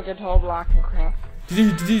 I just want to get all black and crap.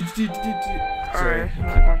 Alright, it's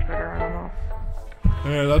not much better, I don't know.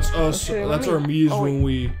 Yeah, that's us. Okay, That's our me's when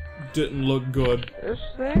we didn't look good. This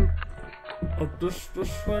thing? Oh, this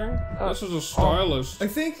thing? This is a stylus. I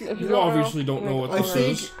think You obviously don't know what this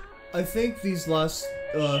is. I think these last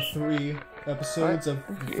 3 episodes of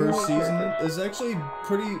the first season is actually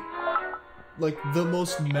pretty, like, the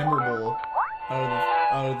most memorable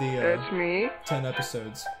out of the It's me. 10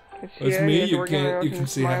 episodes. It's yeah, me. he's You working out can and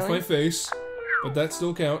see half my smiling. face, but that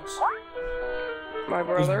still counts. My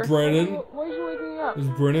brother. There's Brennan. Why is he waking up? There's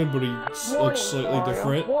Brennan, but he looks slightly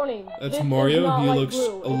different. Warning. That's This is Mario. not He like looks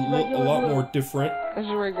blue. a It's regular lot blue. more different. This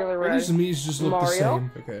is regular Maybe red. these me's just look the Mario?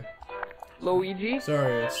 same. Okay. Luigi.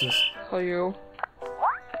 Sorry, it's just So you.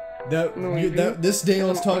 this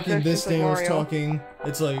Daniel's talking, this Just like Daniel's Mario. talking.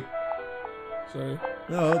 It's like Sorry.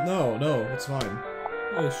 no, it's fine.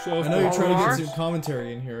 Yeah, show I know you're trying to Olimar? get some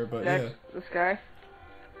commentary in here, but Next, this guy.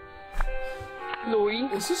 Louie.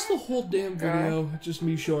 Is this the whole damn video? Just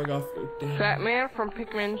me showing off the damn... Fat Man from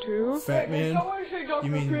Pikmin 2. Fat man. You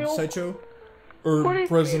mean Sideshow? Or Woody,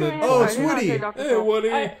 President... Oh, it's I did not Woody. say Dr. Hey, Phil. Woody!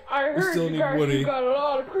 I heard still you need guys Woody. got a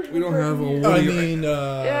lot of Christmas We don't have a presents. Woody. I mean,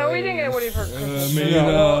 Yeah, we didn't get Woody for Christmas. I Yeah,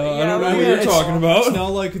 don't know I mean, what you're it's- talking about. It's not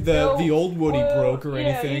like the old Woody broke or Yeah,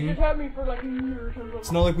 anything. you just had me for like a year or something.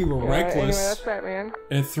 It's not like we were Anyway, reckless. that's Fat Man.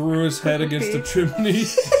 And threw his head against a chimney.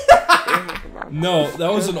 No,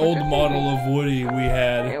 that was an old model of Woody we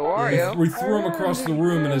had. Hey, Wario. We threw him across the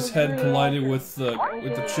room and his head collided with the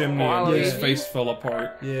chimney and his Yeah. face fell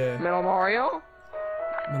apart. Yeah. Metal Mario.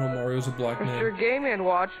 Little Mario's a black Mr. man. Game and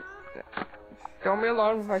Watch. Don't be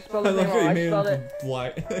alarmed if I spell I the like name how wrong. you I made spelled him it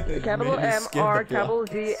black. capital Made him M skip R the block. capital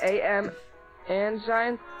D A M and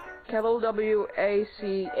sign capital W A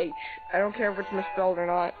C H. I don't care if it's misspelled or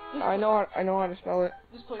not. I know how to spell it.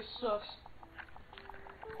 This place sucks.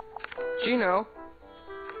 Gino.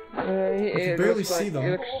 I can barely see them. He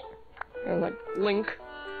looks like Link.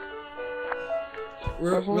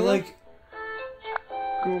 We're like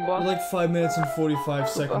Goomba. 5 minutes and 45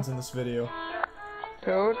 seconds in this video.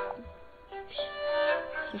 Toad.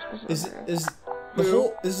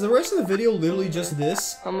 Is the rest of the video literally just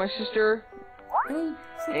this? My sister.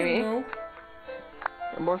 Amy. know.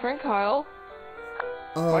 My boyfriend Kyle.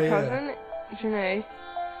 Oh My yeah. cousin Janae.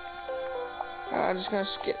 I'm just gonna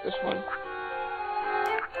skip this one.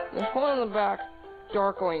 There's one in the back.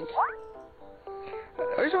 Dark Link.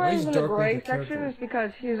 The reason why Why he's is in the Dark gray Link a section character? is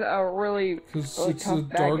because he's a really, Because really it's tough a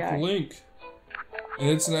bad dark guy. link. And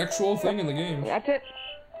it's an actual thing in the game. That's it.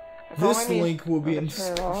 That's all This I need. link will be in Let's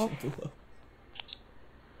turn it off. description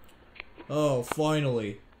below. Oh,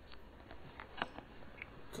 finally.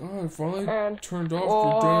 God, I finally And- turned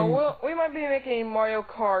off the damn... we might be making Mario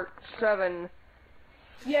Kart 7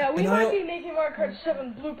 Yeah, we And might I- be making Mario Kart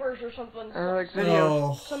 7 bloopers or something. like videos.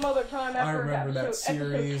 Oh, Some other time after remember that episode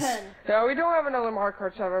series. 10. Yeah, we don't have another Mario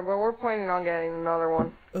Kart 7, but we're planning on getting another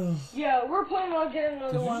one. ugh. Yeah, we're planning on getting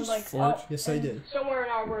another Did you one just like fart? up Yes, I did. somewhere in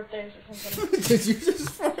our birthdays or something. Did you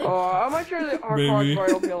just? I'm not sure that our Maybe.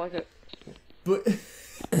 Kart will feel like it. But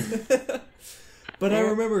but I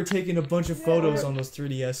remember taking a bunch of photos on those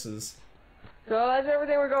 3DSs. So that's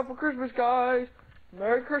everything we got for Christmas, guys.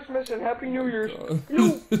 Merry Christmas and Happy New Year's.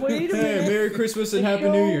 No, wait a Hey, minute. Merry Christmas and The Happy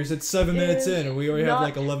New show Year's. It's 7 minutes in, and we already have not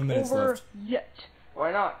like 11 minutes over left. Yet.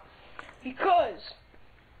 Why not? Because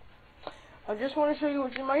I just want to show you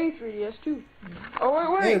what's in my 3DS too.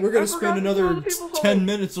 Oh wait. Hey, we're gonna I spend forgot to tell another the people 10 something.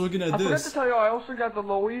 minutes looking at I forgot to this. tell you, I also got the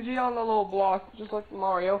Luigi on the little block, just like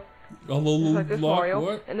Mario. A little Just like this block, Mario.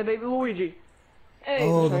 what? And the baby Luigi. Hey,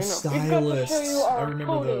 Oh, the just so you know. We've got to show you stylists. I our remember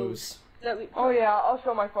photos. those. that we. Oh yeah, I'll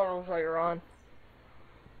show my photos later on.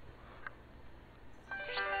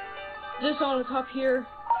 This on the top here.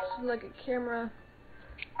 This is like a camera.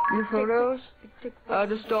 Your photos? Tick,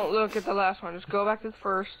 Just don't look at the last one. Just go back to the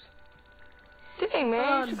first. Dang,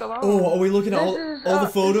 man, you took a long Oh, are we looking at This all is, the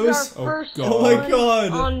this photos? is our first God. Oh my one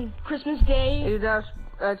god. On Christmas Day. Hey,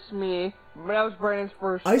 that's me. But that was Brandon's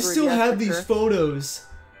first. I still 3DS have picture. these photos.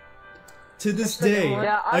 To this day.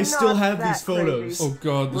 Yeah, I'm I still not have that these photos. crazy. Oh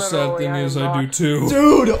god, the sad Literally, thing I is am I do not. too.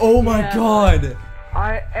 Dude, oh my Yeah. god.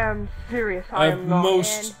 I am serious. I I have am not.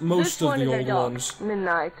 most And of this the one is a old dog. ones.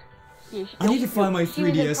 Midnight. I need to find my She was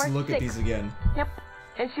in 3DS part and look at 6. these again. Yep.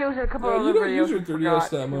 And she was in a couple Yeah, of you other don't videos. use your we 3DS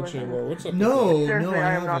forgot that she much was in. anymore. What's up? No, Seriously, no, I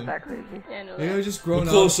I am not haven't. that crazy. Yeah, no, Maybe I just A grown up.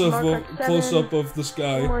 close Smart Card 7. up of the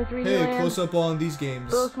sky. Mario 3D Hey, Land. close up on these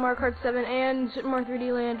games. Both Smart Card 7 and Super Mario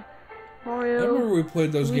 3D Land. I Mario. remember we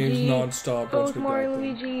played those games Luigi, non-stop once Both we got Mario them.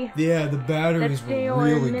 Luigi. Yeah, the batteries That's were Dale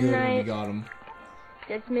really and good when we Midnight. got them.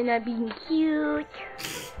 That's Midnight being cute.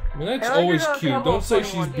 I mean, that's I like always it on cute. couple Don't say funny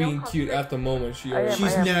she's ones. being cute at the moment. She I am, always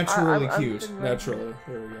She's I am. naturally I'm cute. sitting right naturally.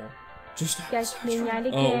 There we go. Just That's Midnight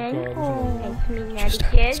Oh, again. God, there's no- That's Midnight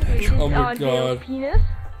again. This is Oh my on Dale's God. penis.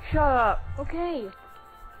 Shut up. Okay.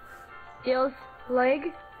 Dale's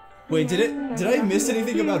leg. Wait, did I miss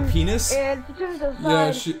anything about penis? And to the side,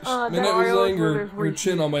 Yeah, she that Midnight was Mario laying where her, there's her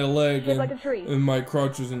chin on my leg, shaped like a tree. and my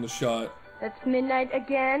crotch was in the shot. That's Midnight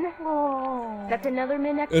again. That's another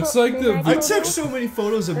Midnight. It's like the- Midnight I photo. took so many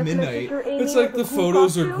photos of That's my Midnight. sister Amy It's like with the a cool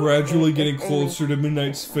photos are costume. gradually getting Amy. closer to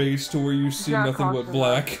Midnight's face to where you see not nothing but constant.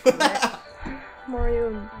 black. Mario.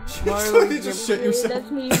 and- So you just shit yourself. That's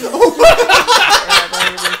me. Yeah, that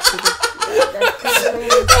would've been stupid. That's That me.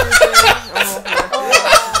 would've been stupid.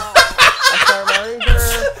 I saw my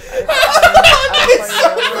laser.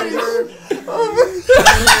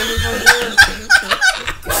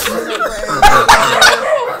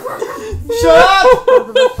 Shut up!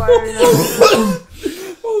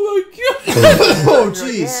 Oh my god! Oh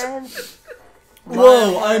jeez.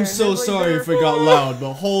 Whoa, I'm so sorry if it got loud,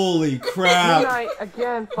 but holy crap. Midnight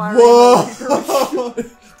again, firing. Whoa!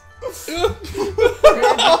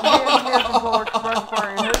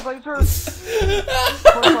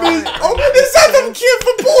 Oh, is that the kid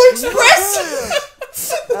from Polar Express?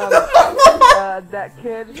 That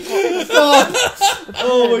kid.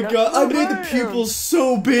 Oh my god, I made the pupils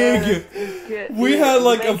so big. We had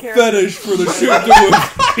like a fetish for the shoot to whoop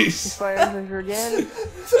face. Fires laser again. Goes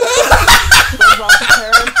off the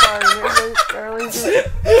parents,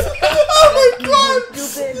 Oh my god!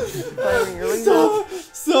 stupid. Firing your laser.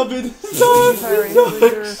 Stop it! Stop! Firing your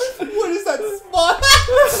laser. What is that spot?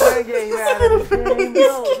 I'm getting mad at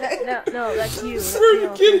him. No, that's you. That's We're you.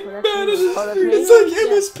 getting That's mad at you. Oh, that's us. me? It's like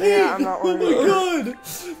MS Paint! Yeah, I'm not Oh worried. my god!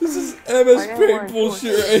 This is MS I am Paint wearing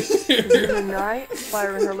bullshit right here. Midnight,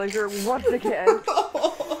 firing her laser once again.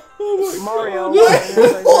 Oh my Mario. god. firing her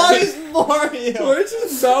laser. Why is Mario? Where's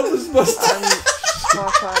his mouth is mustache?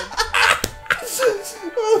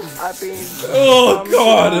 I've been. Oh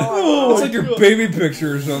god! Oh, It's like your baby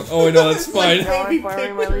picture or something. Oh wait, no, that's fine. Now I'm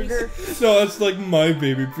firing my laser. No, that's like my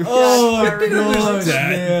baby picture. Oh my Mario. gosh,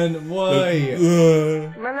 Dad. man, why?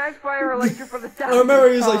 Midnight fire her laser for the I remember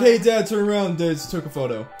he was like, hey dad, turn around, dad, just took a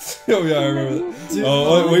photo. Oh yeah, I remember that. Dude,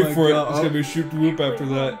 Oh, wait my for it. God. It's gonna be shoot the whoop after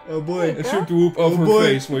that. Oh boy. A shoot the whoop of Oh, her boy.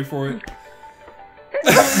 face. Wait for it.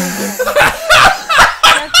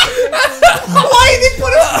 Why did they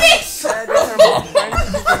put a fish?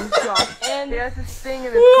 And he has this thing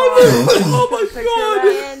in his car. Oh my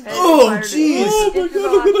God! Oh jeez. Oh my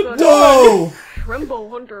god, I'm gonna die. No! Shrimbo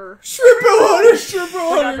Hunter. Shrimpo Hunter!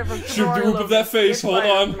 Shrimpo Hunter! Shoot the whoop of that face. Hold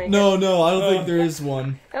on. No, I don't think there is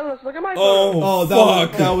one. Ellis, look at my Oh, Oh,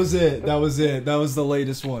 fuck. that was it. That was it. That was the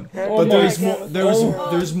latest one. Oh But my there's more. God.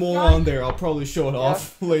 There's more on there. I'll probably show it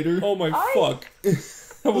off later. Oh my fuck.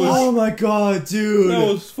 That was, Oh my god, dude. that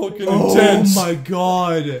was fucking Oh intense. my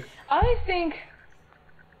god. I think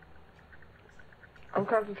I'm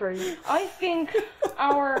concentrating. I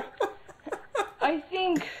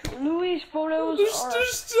think Louie's photos are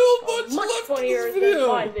There's still much much left in funnier this than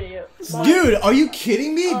my video. video. Dude, are you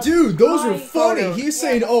kidding me? Dude, those are my funny. photos. He's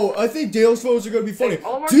saying, oh, I think Dale's photos are gonna be funny.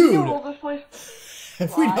 Olimar, Dude, can you hold this, please?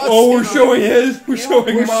 have we not Oh, we're seen- showing his. We're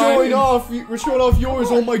showing We're mine. showing off. We're showing off yours.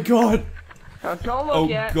 Oh my god. Now don't look Oh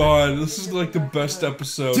yet. god, this is like the best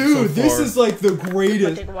episode Dude, so this far. is like the Might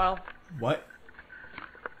greatest. take a while. What?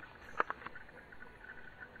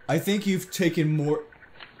 I think you've taken more.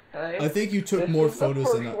 I think you took more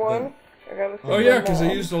photos than that. Oh yeah, because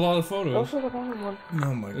I used a lot of photos. This is the bottom one.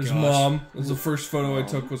 Oh my There's gosh. mom. This is the first photo I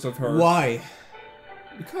took was of her. Why?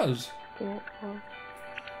 Because.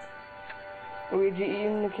 Luigi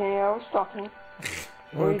eating the candy I was stuffing.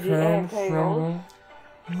 Luigi Okay, and tables.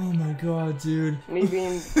 Oh my god, dude. Me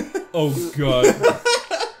being Oh god.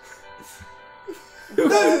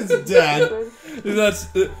 That is dad. That's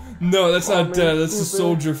no, that's not Dad. That's the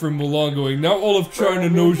soldier from Milan going. Now Olaf China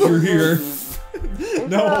knows you're here,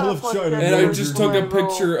 Now all of China. and I just took a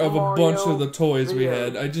picture of a bunch of the toys we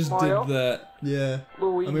had. I just did that, Yeah.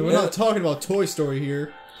 Luigi. I mean, we're not talking about Toy Story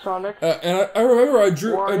here. Sonic. and I remember I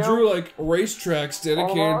drew like racetracks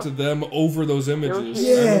dedicated to them over those images. I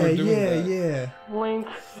Yeah, remember doing yeah, that. yeah. Link.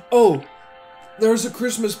 Oh, there was a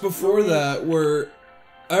Christmas before that where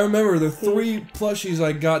I remember the 3 plushies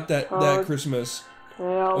I got that Christmas.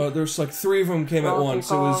 Tails. There's like 3 of them came at once.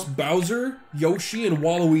 It was Bowser, Yoshi, and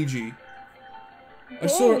Waluigi. I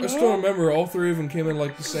still remember all 3 of them came in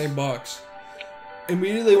like the same box.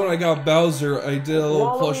 Immediately when I got Bowser, I did a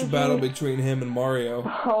little plush Waluigi. battle between him and Mario.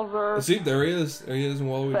 Bowser. See, there he is. There he is in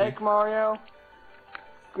Waluigi. Fake Mario.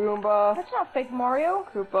 Goomba. That's not fake Mario.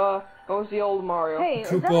 Koopa. That was the old Mario. Hey, is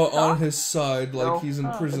that a Koopa on sock? his side like No. he's in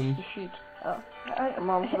prison. It's the sheet.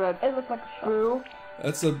 Mom's bed. It looks like a sock. Boo.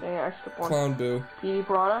 That's a Dang, I skipped one. Clown Boo. Petey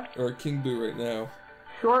Piranha. Or King Boo right now.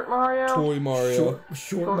 Short Mario. Toy Mario.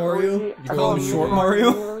 Short Mario? Luigi. You I call him Luigi, Short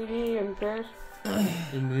Mario? Luigi, who cares?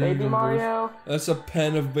 And Baby Mario. That's a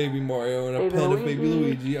pen of Baby Mario and a Baby pen of Baby Luigi.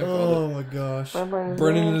 Luigi. I called Oh my gosh. it.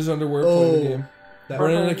 Brennan in his underwear playing the game. That,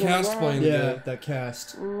 Brennan and a cast playing the yeah, game. that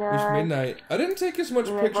cast. It was midnight. I didn't take as much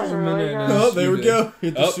Yeah, pictures of Brennan midnight really as Oh, there you we did. go.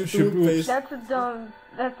 Hit the Oh, shoot shoot the the face. That's a dumb.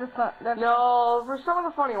 That's a fun. That's No, for some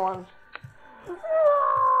of the funny ones.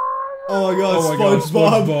 Oh my god, Oh my god,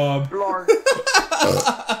 SpongeBob. SpongeBob.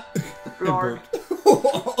 Blorg.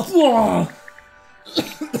 Blorg.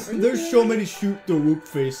 There's so many shoot the whoop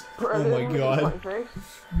face. Oh Predator my with god. his funny face.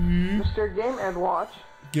 Mr. Game and Watch.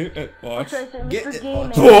 Get it, watch. Get Mr. it.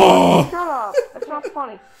 Game Oh. Shut up. That's not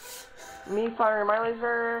funny. Me firing my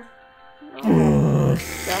laser.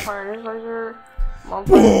 Dad firing his laser. Mom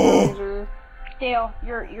firing his laser. Dale,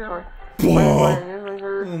 you're. Sorry. Dad firing his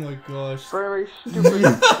laser. Oh my gosh. Very stupid.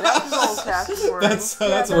 That's his old cast word. That's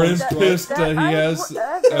Yeah, Brennan's that- pissed that he I- has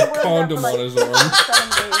that- a that- condom that- on his arm. 7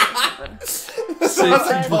 days or something.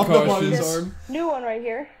 Safety Condom on his precautions. arm. New one right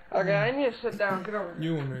here. Okay, I need to sit down. Get over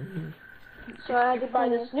here. You want me? So I had to buy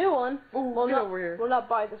this new one. Well, Get not, over here. well, not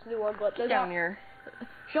buy this new one, but the Down here.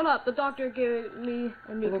 Shut up. The doctor gave me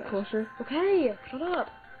a new A little one. closer. Okay, shut up.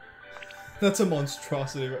 That's a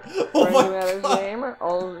monstrosity. Right? Oh Bring my him at his god. name.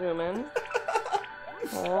 I'll zoom in.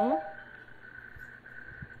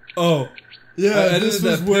 Oh, Yeah, I edited this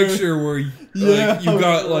was that where. picture where Yeah. like, you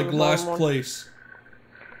got like One, last one. place.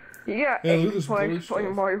 You got Yeah, look at 8th this blue place stuff.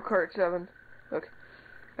 playing Mario Kart 7. Look.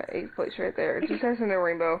 Got 8th place right there. It just has in the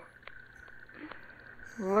rainbow.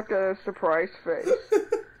 Look at his surprise face.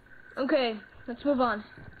 Okay, let's move on.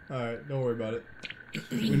 Alright, don't worry about it.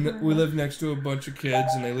 We live next to a bunch of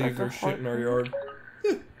kids and they leave their shit in our yard.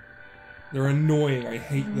 They're annoying. I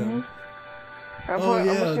hate them. Oh, I'm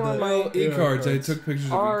yeah, missing one of Well, my e-cards. I cards. took pictures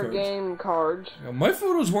of our e-cards. game cards. Now, my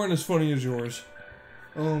photos weren't as funny as yours.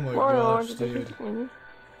 Oh my Mario, gosh, dude.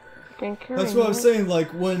 That's What I was saying. Like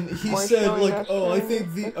when he Why said, showing like, us "Oh, I doing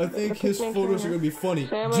think the- the his Pikmin photos are Trainer? gonna be funny,"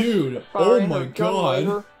 Samus dude. Oh firing my her gun god,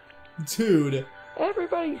 laser. dude.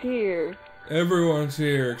 Everybody's here. Everyone's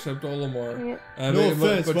here except Olimar. Yeah. I No made a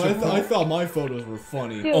offense, bunch but of I thought my photos were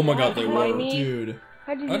funny, Dude, Oh my god, how'd they you were. find me? dude.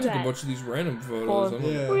 How'd you I do took a that? bunch of these random photos. Hold I'm on.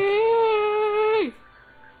 like, Yeah. Whee!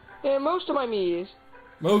 Yeah, most of my me's.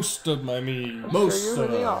 most of my me's. Most Sure,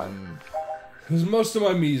 of they are. them. Because most of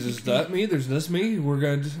my me's is that me. There's this me. We're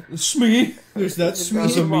gonna smee. There's that There's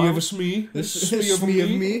There's a smee. me of a smee. There's There's a smee of a smee of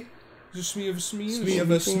me. me. There's a smee of a smee. Smee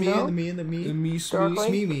of a smee and the me and the And me. me Dark smee. Link,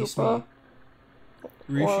 Smee me Koopa,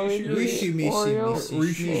 smee. Waluigi, Rishi me Wario, see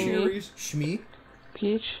Rishi me see. Series. Shmee.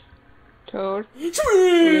 Peach, Toad,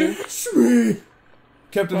 Smee. Smee.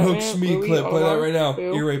 Captain Batman, Hook smee Louie, clip. Play that Olimar, right now.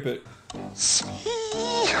 Boo. Ear rape it.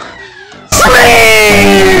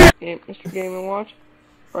 Game, Mr. Game & Watch,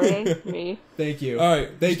 Brandon, me, Thank you. All right.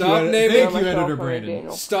 Thank Stop you. naming. Thank you, myself, editor and Brandon.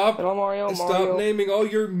 Daniel. Stop. Little Mario, Stop Mario, naming all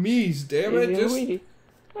your me's. Damn it. Daisy, Just. Luigi.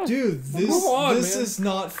 Dude, this Come on, this man. is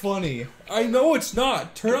not funny. I know it's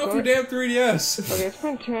not. Turn off your damn 3DS. Okay, it's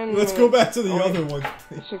been 10 Let's go back to the Oh, other one.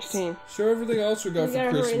 16. Show everything else we got You for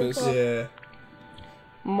gotta hurry Christmas. this up. Yeah.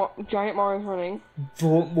 Giant Mario's running.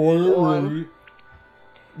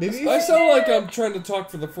 Maybe I sound like I'm trying to talk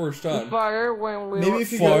for the first time. Fire when we maybe were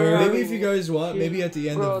if you Fire. guys, maybe if you guys want, maybe at the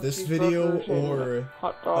end of grilled this video cheeseburgers and or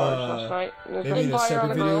hot dogs last night. There's maybe in a fire on separate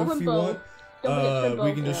the video grill. if you want,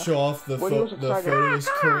 we can just show off the Woody was excited. photos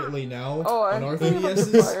currently now Oh, on and our speaking of the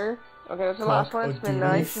 3DSs. fire, okay, that's the last one. It's been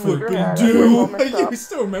nice. and Flippin' we're had do. You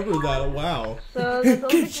still remember that? Wow. So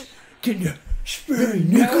that's Can you spare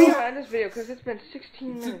No, we had this video because it's been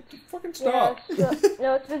 16 minutes. Fucking stop.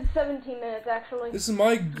 no, it's been 17 minutes actually. This is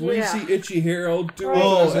my greasy, itchy hair. I'll do Right, it.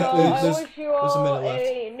 Oh, so there's- I wish you there's a all minute left.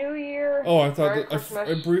 a new year. Oh, I thought Merry that I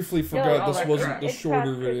Christmas. briefly forgot No, this no, wasn't the it's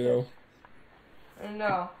shorter past video.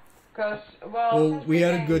 No, because Well, we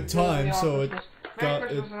had a good time, so it got Merry it.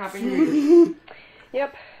 Christmas and Happy New Year.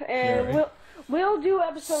 Yep, and Yeah, right. we'll do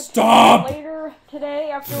episode Stop! 2 later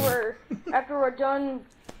today after we're done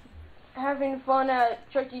having fun at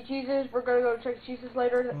Chuck E. Cheese's. We're gonna go to Chuck E. Cheese's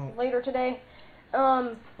later today. I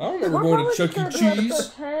don't remember we're going probably to Chuck E. just gonna do Cheese.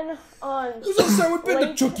 episode 10 on Who's else I would been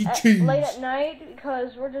to Chuck E. Cheese? late at night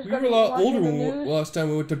because we're just We gonna were a be lot watching older the when news. last time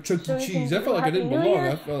we went to Chuck So E. we Cheese. can I felt like I Happy didn't New belong.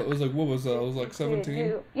 Year's. I felt it was like, what was that? I was like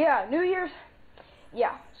 17. Yeah, New Year's.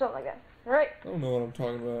 Yeah, something like that. All right. I don't know what I'm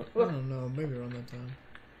talking about. I don't know, maybe around that time.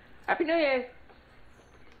 Happy New Year.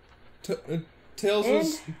 Tails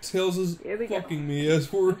is Here we go. fucking me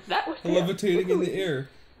as we're That was levitating in the air.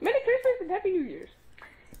 Merry Christmas and Happy New Year's.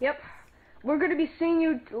 Yep. We're gonna be seeing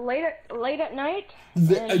you late at night.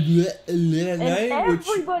 Late at night, which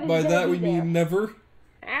everybody's by gonna that be we there. mean never.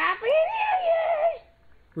 Happy New Year.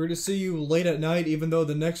 We're gonna see you late at night, even though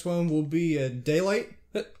the next one will be at daylight.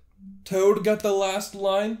 Toad got the last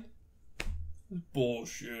line.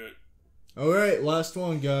 Bullshit. Alright, last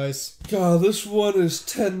one, guys. God, this one is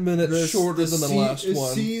 10 minutes shorter than the last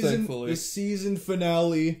one, thankfully. The season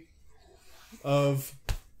finale of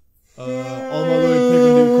Olimar, Louie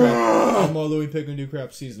Pikmin Do Crap. Olimar, Louie Pikmin Do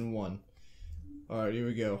Crap Season 1. Alright, here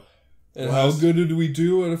we go. And how good did we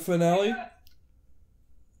do at a finale?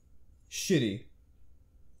 Shitty.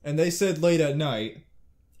 And they said late at night,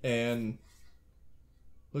 and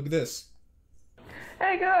look at this.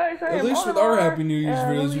 Hey guys, At least with our Happy New Year's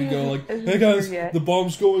videos, we go like, hey guys, the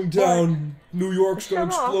bomb's going down, New York's gonna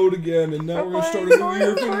explode again, and now we're gonna start a New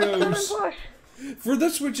Year videos. For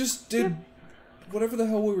this, we just did whatever the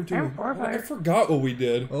hell we were doing. I forgot what we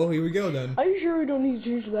did. Oh, here we go then. Are you sure we don't need to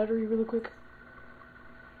change the battery really quick?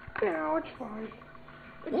 No, it's fine.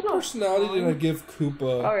 What personality did I give Koopa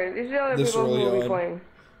Okay, these are the other this people who early will be on? playing.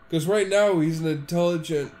 Because right now he's an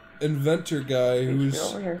intelligent inventor guy who's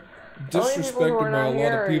Over here. disrespected by a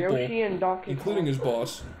lot of people, Yoshi and Donkey including his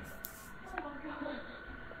boss.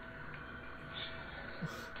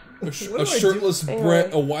 A shirtless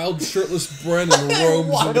Brent, a wild shirtless Brent in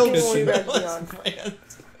robes in the kitchen.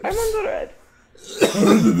 I'm on the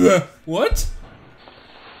red. What?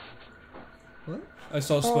 What? I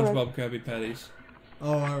saw SpongeBob Krabby Patties.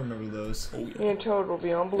 Oh, I remember those. Oh Me yeah. and Toad will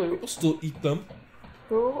be on blue. We'll still eat them.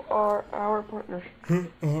 Who are our partners? For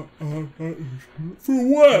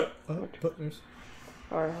what? Partners.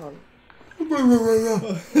 Alright, hon.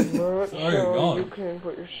 Sorry, So gone. you can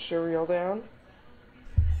put your cereal down.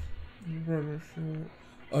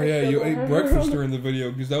 Oh yeah, you ate breakfast during the video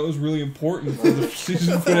because that was really important for the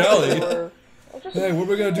season finale. Or- Hey, what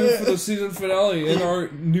are we gonna do for the season finale in our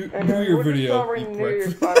New Year video? New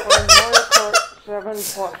Year's by playing Mario Kart 7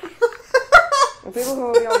 Plus. The people who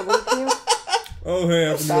will be on the blue team, Oh hey,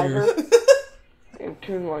 Happy New Tiger, Year. and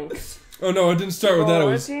Toon Link. Oh no, I didn't start with that. It On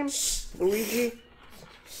the was team, Luigi,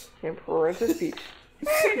 and Princess Peach. Hey,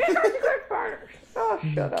 these are the good partners. Oh,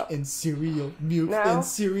 shut up. And cereal, milk Now- and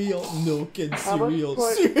cereal, milk and How about cereal,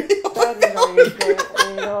 put cereal, batteries on your thing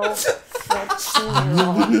and go, let's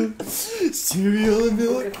see cereal and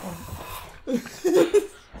milk.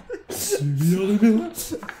 Cereal and milk.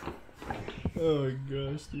 Oh my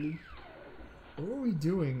gosh, dude. What are we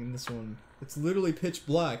doing in this one? It's literally pitch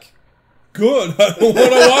black. good. I don't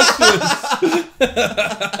want to watch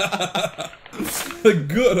this.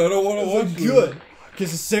 Good. I don't want to watch this. Good.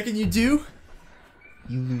 Because the second you do,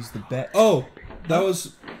 you lose the bet. Oh, that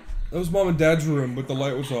was Mom and Dad's room, but the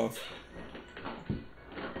light was off.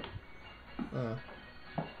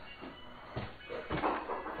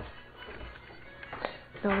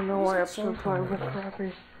 I don't know why episode 5 was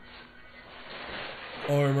crappy.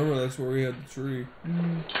 Oh, I remember that's where we had the tree.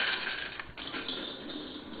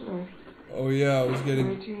 Oh yeah, I was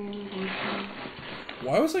getting.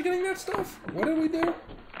 Why was I getting that stuff? What did we do?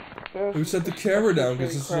 We set the camera down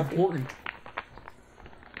because this is important.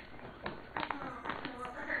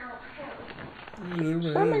 Stop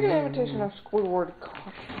making an imitation of Squidward.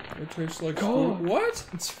 It tastes like Squidward. What?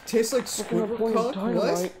 It tastes like Squidward cock?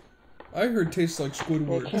 What? I heard tastes like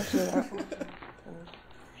Squidward. Can't say that.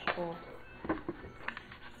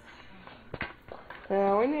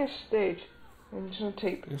 Yeah, we need a stage. And just a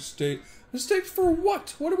tape. A stage. A stage for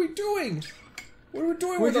what? What are we doing? What are we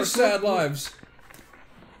doing We're with our just sad lives?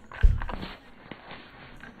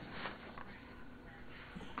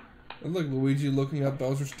 And look, Luigi looking at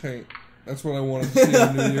Bowser's tank. That's what I wanted to see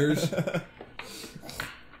on New Year's.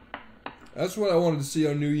 That's what I wanted to see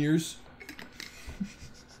on New Year's.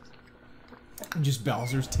 Just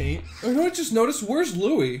Bowser's taint? You know, I just noticed, where's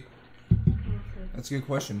Louie? That's a good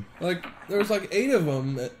question. Like, there was like 8 of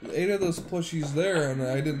them, 8 of those plushies there, and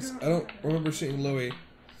I don't remember seeing Louie.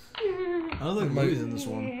 I don't think Louie's in this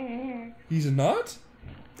one. He's not?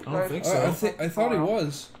 I don't think so. I thought he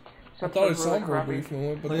was. I thought I saw him for a brief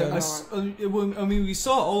moment, but then... I mean, we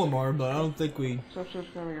saw Olimar, but I don't think we... I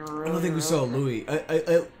don't think we saw Louie.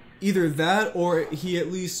 Either that, or he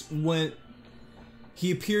at least went...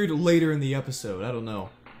 He appeared later in the episode. I don't know.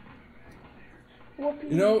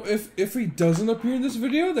 You know, if he doesn't appear in this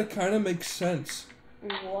video, that kind of makes sense.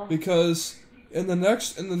 Because in the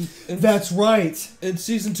next... That's right! In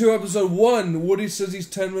Season 2, Episode 1, Woody says he's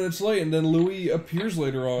 10 minutes late, and then Louie appears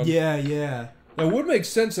later on. Yeah, yeah. That would make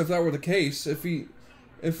sense if that were the case. If he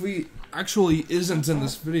actually isn't in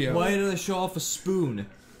this video. Why did I show off a spoon?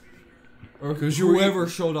 Or whoever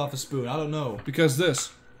showed off a spoon. I don't know. Because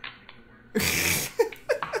this.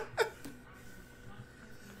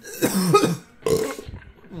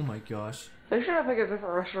 Oh my gosh. They should have picked a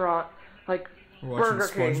different restaurant, like We're watching Burger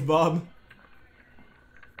King. SpongeBob.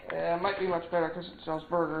 Yeah, it might be much better because it sells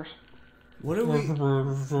burgers. What are we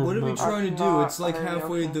trying to do? It's like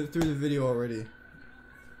halfway through the video already.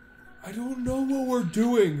 I don't know what we're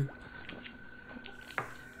doing.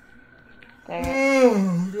 Dang it.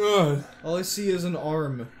 Oh god. All I see is an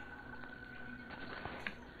arm.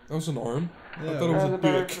 That was an arm? Yeah. I thought it was a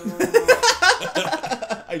dick.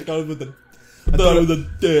 I thought it was a... I thought it was a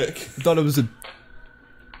dick. I thought it was a...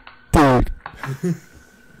 Dick.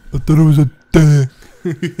 I thought it was a dick.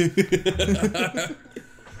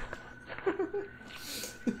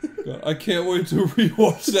 God, I can't wait to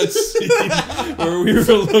rewatch that scene where we were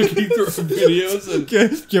looking through our videos and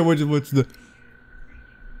Can't wait to watch the... Dick.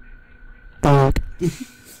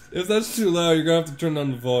 if that's too loud, you're gonna have to turn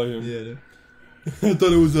down the volume. Yeah, dude. I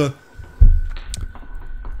thought it was a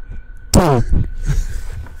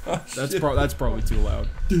Dick. That's probably too loud.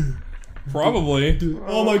 probably.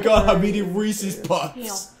 Oh my god, I'm eating Reese's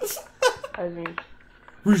Puffs. I mean,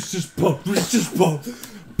 Reese's Puffs.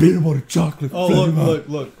 Peanut butter chocolate. Oh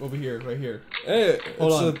look over here, right here. Hey,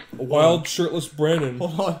 Hold it's on. a wild shirtless Brandon.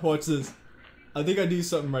 Hold on, watch this. I think I do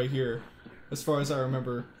something right here, as far as I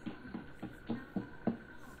remember.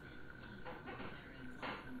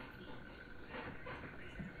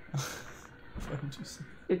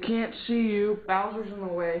 it can't see you. Bowser's in the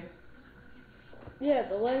way. Yeah,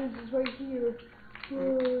 the lens is right here.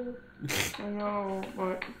 I know,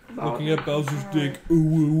 but Looking at Bowser's dick. Ooh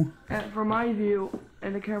woo. And from my view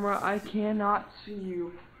in the camera, I cannot see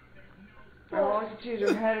you. All I can see is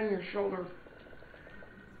your head and your shoulder.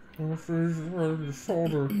 Your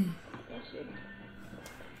shoulder.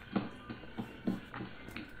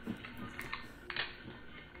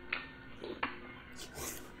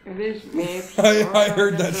 It is me. I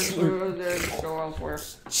heard that slur. They're just go elsewhere.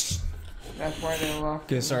 That's why they left.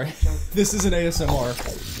 Okay, sorry. This is an ASMR.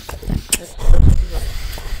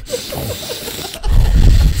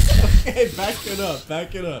 Hey, back it up,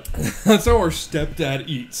 back it up. That's how our stepdad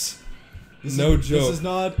eats. No joke. This is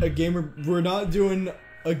not a gamer. We're not doing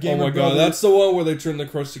a gamer. Oh my god, that's the one where they turn the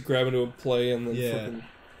Krusty Krab into a play and then frickin'...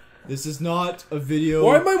 This is not a video.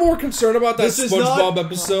 Why am I more concerned about that SpongeBob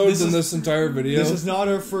episode than is- this entire video? This is not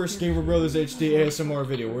our first GamerBros HD ASMR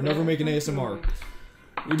video. We're never making ASMR.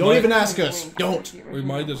 Don't even ask us. Don't. We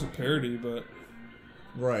might do some parody, but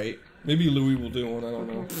Right. maybe Louie will do one. I don't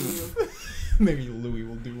know. Maybe Louie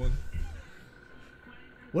will do one.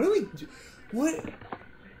 What do we do?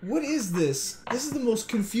 What is this? This is the most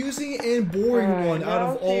confusing and boring one out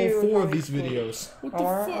of all 4 of these videos. What the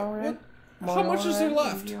fuck? What? How much is there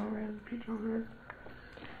left?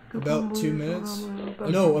 About 2 minutes?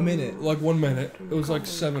 No, a minute. Like 1 minute. It was like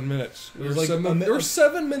 7 minutes. It was like There were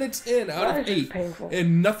 7 minutes in out That of is 8, painful.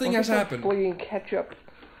 and nothing has happened. Bleeding ketchup.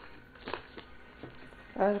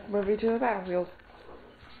 Movie to the battlefield.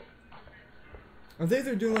 I think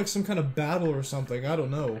they're doing like some kind of battle or something. I don't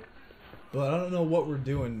know. But I don't know what we're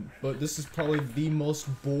doing. But this is probably the most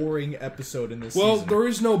boring episode in this Well, season. there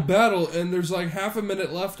is no battle, and there's like half a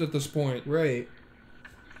minute left at this point. Right.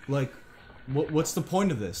 Like, what's the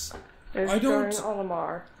point of this? It's I don't- starring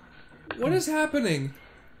Olimar. What is happening?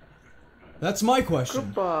 That's my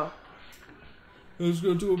question. Koopa. Let's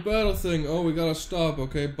go do a battle thing. Oh, we gotta stop.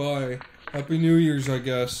 Okay, bye. Happy New Year's, I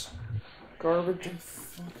guess. Garbage.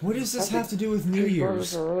 What does this have to do with New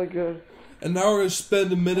Year's? Cheeseburgers are really good. And now we're gonna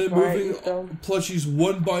spend a minute Right, moving eat them. plushies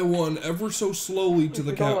one by one, ever so slowly to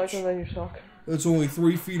the If you don't like couch. them, then you suck. It's only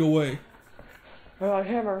 3 feet away. I like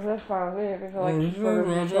hamburgers, that's fine with me. If you like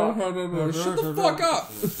cheeseburgers, you suck. Shut the fuck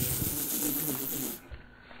up!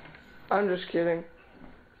 I'm just kidding.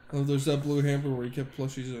 Oh, there's that blue hamper where you kept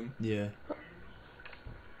plushies in. Yeah.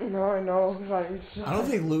 No, I know. I don't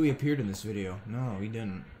think Louie appeared in this video. No, he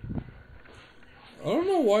didn't. I don't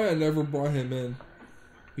know why I never brought him in.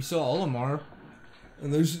 We saw Olimar.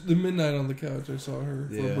 And there's the midnight on the couch. I saw her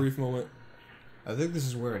for Yeah. a brief moment. I think this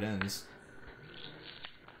is where it ends.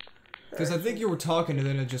 Because I think you were talking and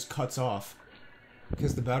then it just cuts off.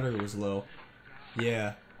 Because the battery was low.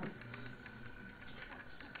 Yeah.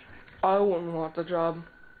 I wouldn't want the job.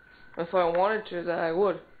 If I wanted to, then I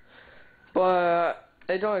would. But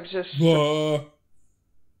they don't exist. Oh,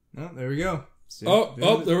 there we go. See,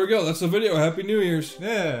 There we go. That's the video. Happy New Year's.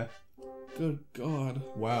 Yeah. Good God.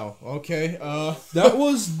 Wow. Okay. That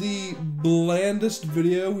was the blandest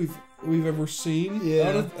video we've ever seen.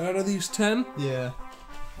 Yeah. Out of these 10. Yeah.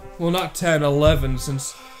 Well, not 10, 11,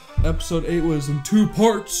 since episode 8 was in 2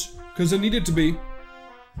 parts, because it needed to be.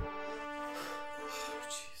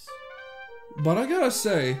 But I gotta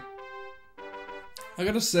say,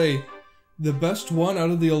 the best one out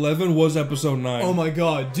of the 11 was episode 9. Oh my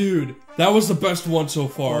God, dude. That was the best one so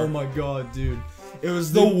far. Oh my God, dude. It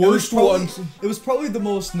was The worst one. It was probably the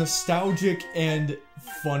most nostalgic and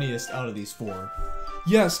funniest out of these 4.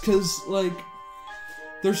 Yes, because, like,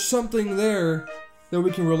 there's something there that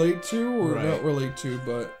we can relate to, or Right. not relate to,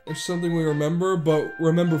 but there's something we remember, but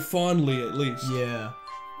remember fondly at least. Yeah.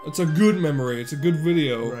 It's a good memory, it's a good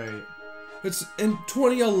video. Right. It's in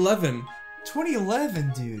 2011.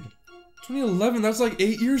 2011, dude. 2011, that's like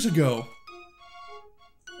 8 years ago.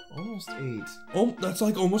 Almost 8. Oh, that's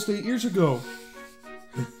like almost 8 years ago.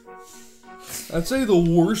 I'd say the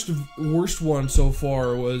worst one so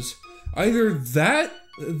far was either that,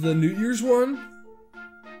 the New Year's one,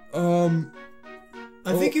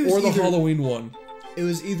 I think it was or the either, Halloween one. It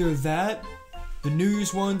was either that, the New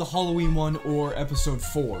Year's one, the Halloween one, or episode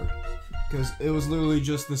 4. Because it was literally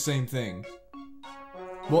just the same thing.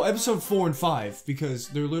 Well, episode 4 and 5, because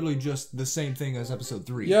they're literally just the same thing as episode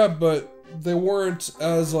 3. Yeah, but they weren't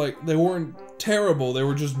they weren't terrible, they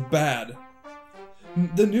were just bad.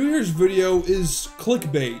 The New Year's video is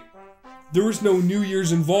clickbait. There was no New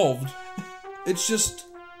Year's involved. It's just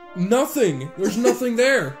nothing. There's nothing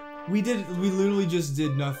there. We literally just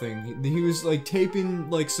did nothing. He was like taping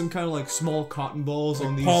like some kind of like small cotton balls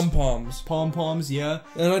on these Pom-poms. pom-poms, yeah.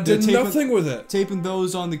 And I did nothing with it. Taping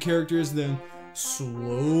those on the characters, then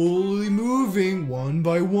slowly moving one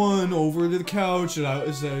by one over to the couch, and I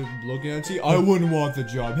was looking at you. I wouldn't want the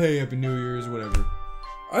job. Hey, Happy New Year's, whatever.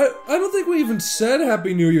 I don't think we even said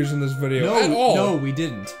Happy New Year's in this video at all. No, we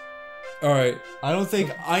didn't. Alright.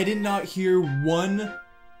 I did not hear one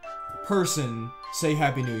person say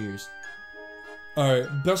Happy New Year's.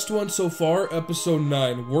 Alright, best one so far, episode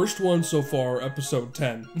 9. Worst one so far, episode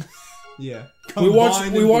 10. Yeah. We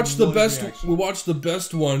watched the one best reaction. we watched the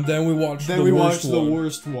best one, then we watched Then the we worst watched one. the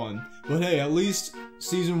worst one. But hey, at least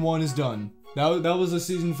season 1 is done. That was the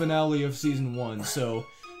season finale of season 1, so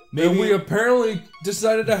maybe And we apparently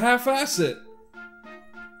decided to half-ass it.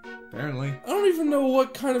 apparently. I don't even know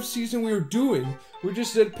what kind of season we were doing. We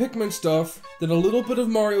just did Pikmin stuff, then a little bit of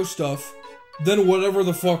Mario stuff, then whatever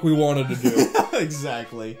the fuck we wanted to do.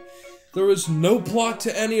 Exactly. There was no plot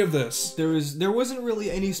to any of this. There wasn't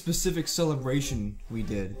really any specific celebration we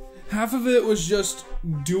did. Half of it was just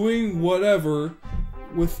doing whatever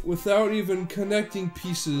without even connecting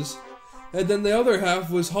pieces. And then the other half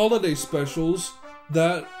was holiday specials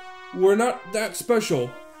that were not that special.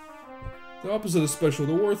 The opposite of special,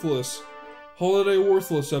 they're worthless. Holiday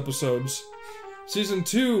worthless episodes. Season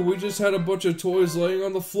 2, we just had a bunch of toys laying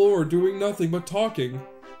on the floor doing nothing but talking.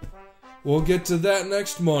 We'll get to that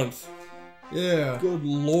next month. Yeah. Good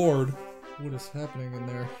lord. What is happening in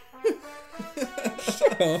there?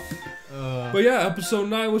 Shut up. But yeah, episode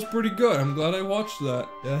 9 was pretty good. I'm glad I watched that.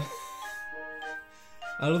 Yeah.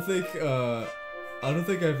 I don't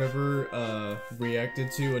think I've ever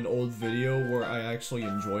reacted to an old video where I actually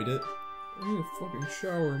enjoyed it. I need a fucking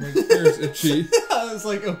shower. My hair's itchy. I was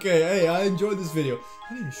like, okay, hey, I enjoyed this video.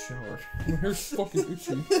 I need a shower. My hair's fucking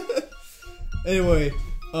itchy. Anyway,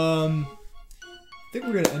 I think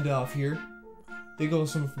we're gonna end off here. Thank you all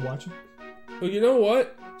so much for watching. Well, you know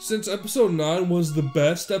what? since episode 9 was the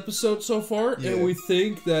best episode so far, Yeah. and we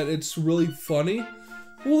think that it's really funny,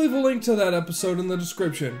 we'll leave a link to that episode in the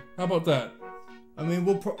description. How about that? I mean,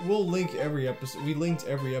 we'll link every episode. We linked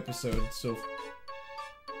every episode, so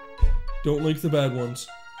Don't link the bad ones.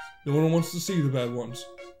 No one wants to see the bad ones.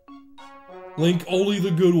 Link only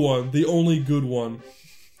the good one, the only good one.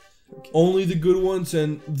 Okay. Only the good ones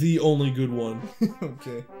and the only good one.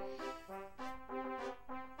 okay.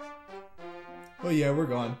 Oh yeah, we're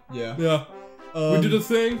gone. Yeah. Yeah. We did a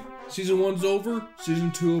thing. Season 1's over.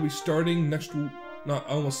 Season 2 will be starting next week. I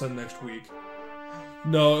almost said next week.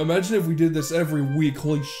 No, imagine if we did this every week.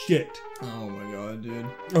 Holy shit. Oh my god, dude.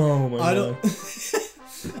 Oh my god. I don't.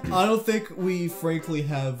 I don't think we frankly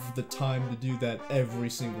have the time to do that every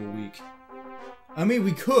single week. I mean,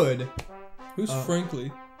 we could. Who's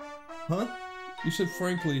Frankly? Huh? You said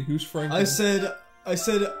Frankly. Who's Frankly? I said, I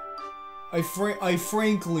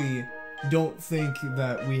frankly don't think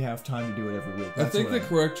that we have time to do it every week. I think the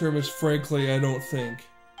correct term is frankly, I don't think.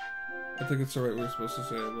 I think it's the right way we're supposed to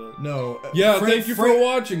say it, but... No. Yeah, thank you for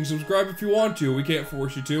watching. Subscribe if you want to. We can't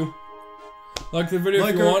force you to. Like the video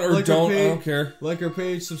if you want, or don't. I don't care. Like our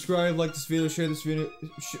page, subscribe, like this video, share this video.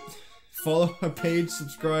 Follow our page,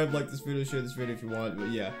 subscribe, like this video, share this video if you want, but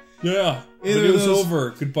yeah. Yeah. Either Video's of those.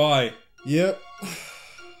 over. Goodbye. Yep.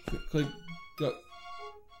 Click. Go.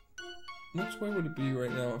 Which way would it be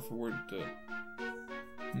right now if it were to...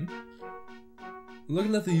 I'm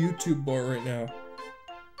looking at the YouTube bar right now.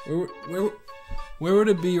 Where would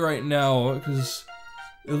it be right now? Because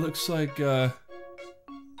it looks like, oh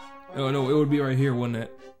no, it would be right here, wouldn't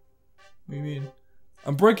it? What do you mean?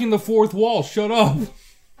 I'm breaking the fourth wall, shut up!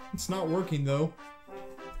 It's not working, though.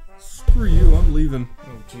 Screw you, I'm leaving.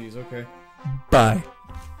 Oh, jeez, okay. Bye.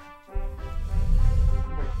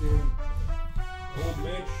 Old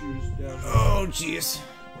man shoes down. Oh, jeez.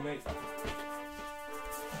 Mate.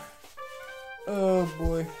 Oh,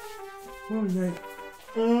 boy. Oh, mate.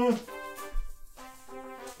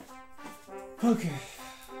 Okay.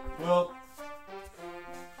 Well.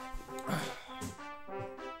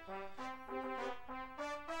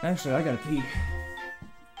 Actually, I gotta pee.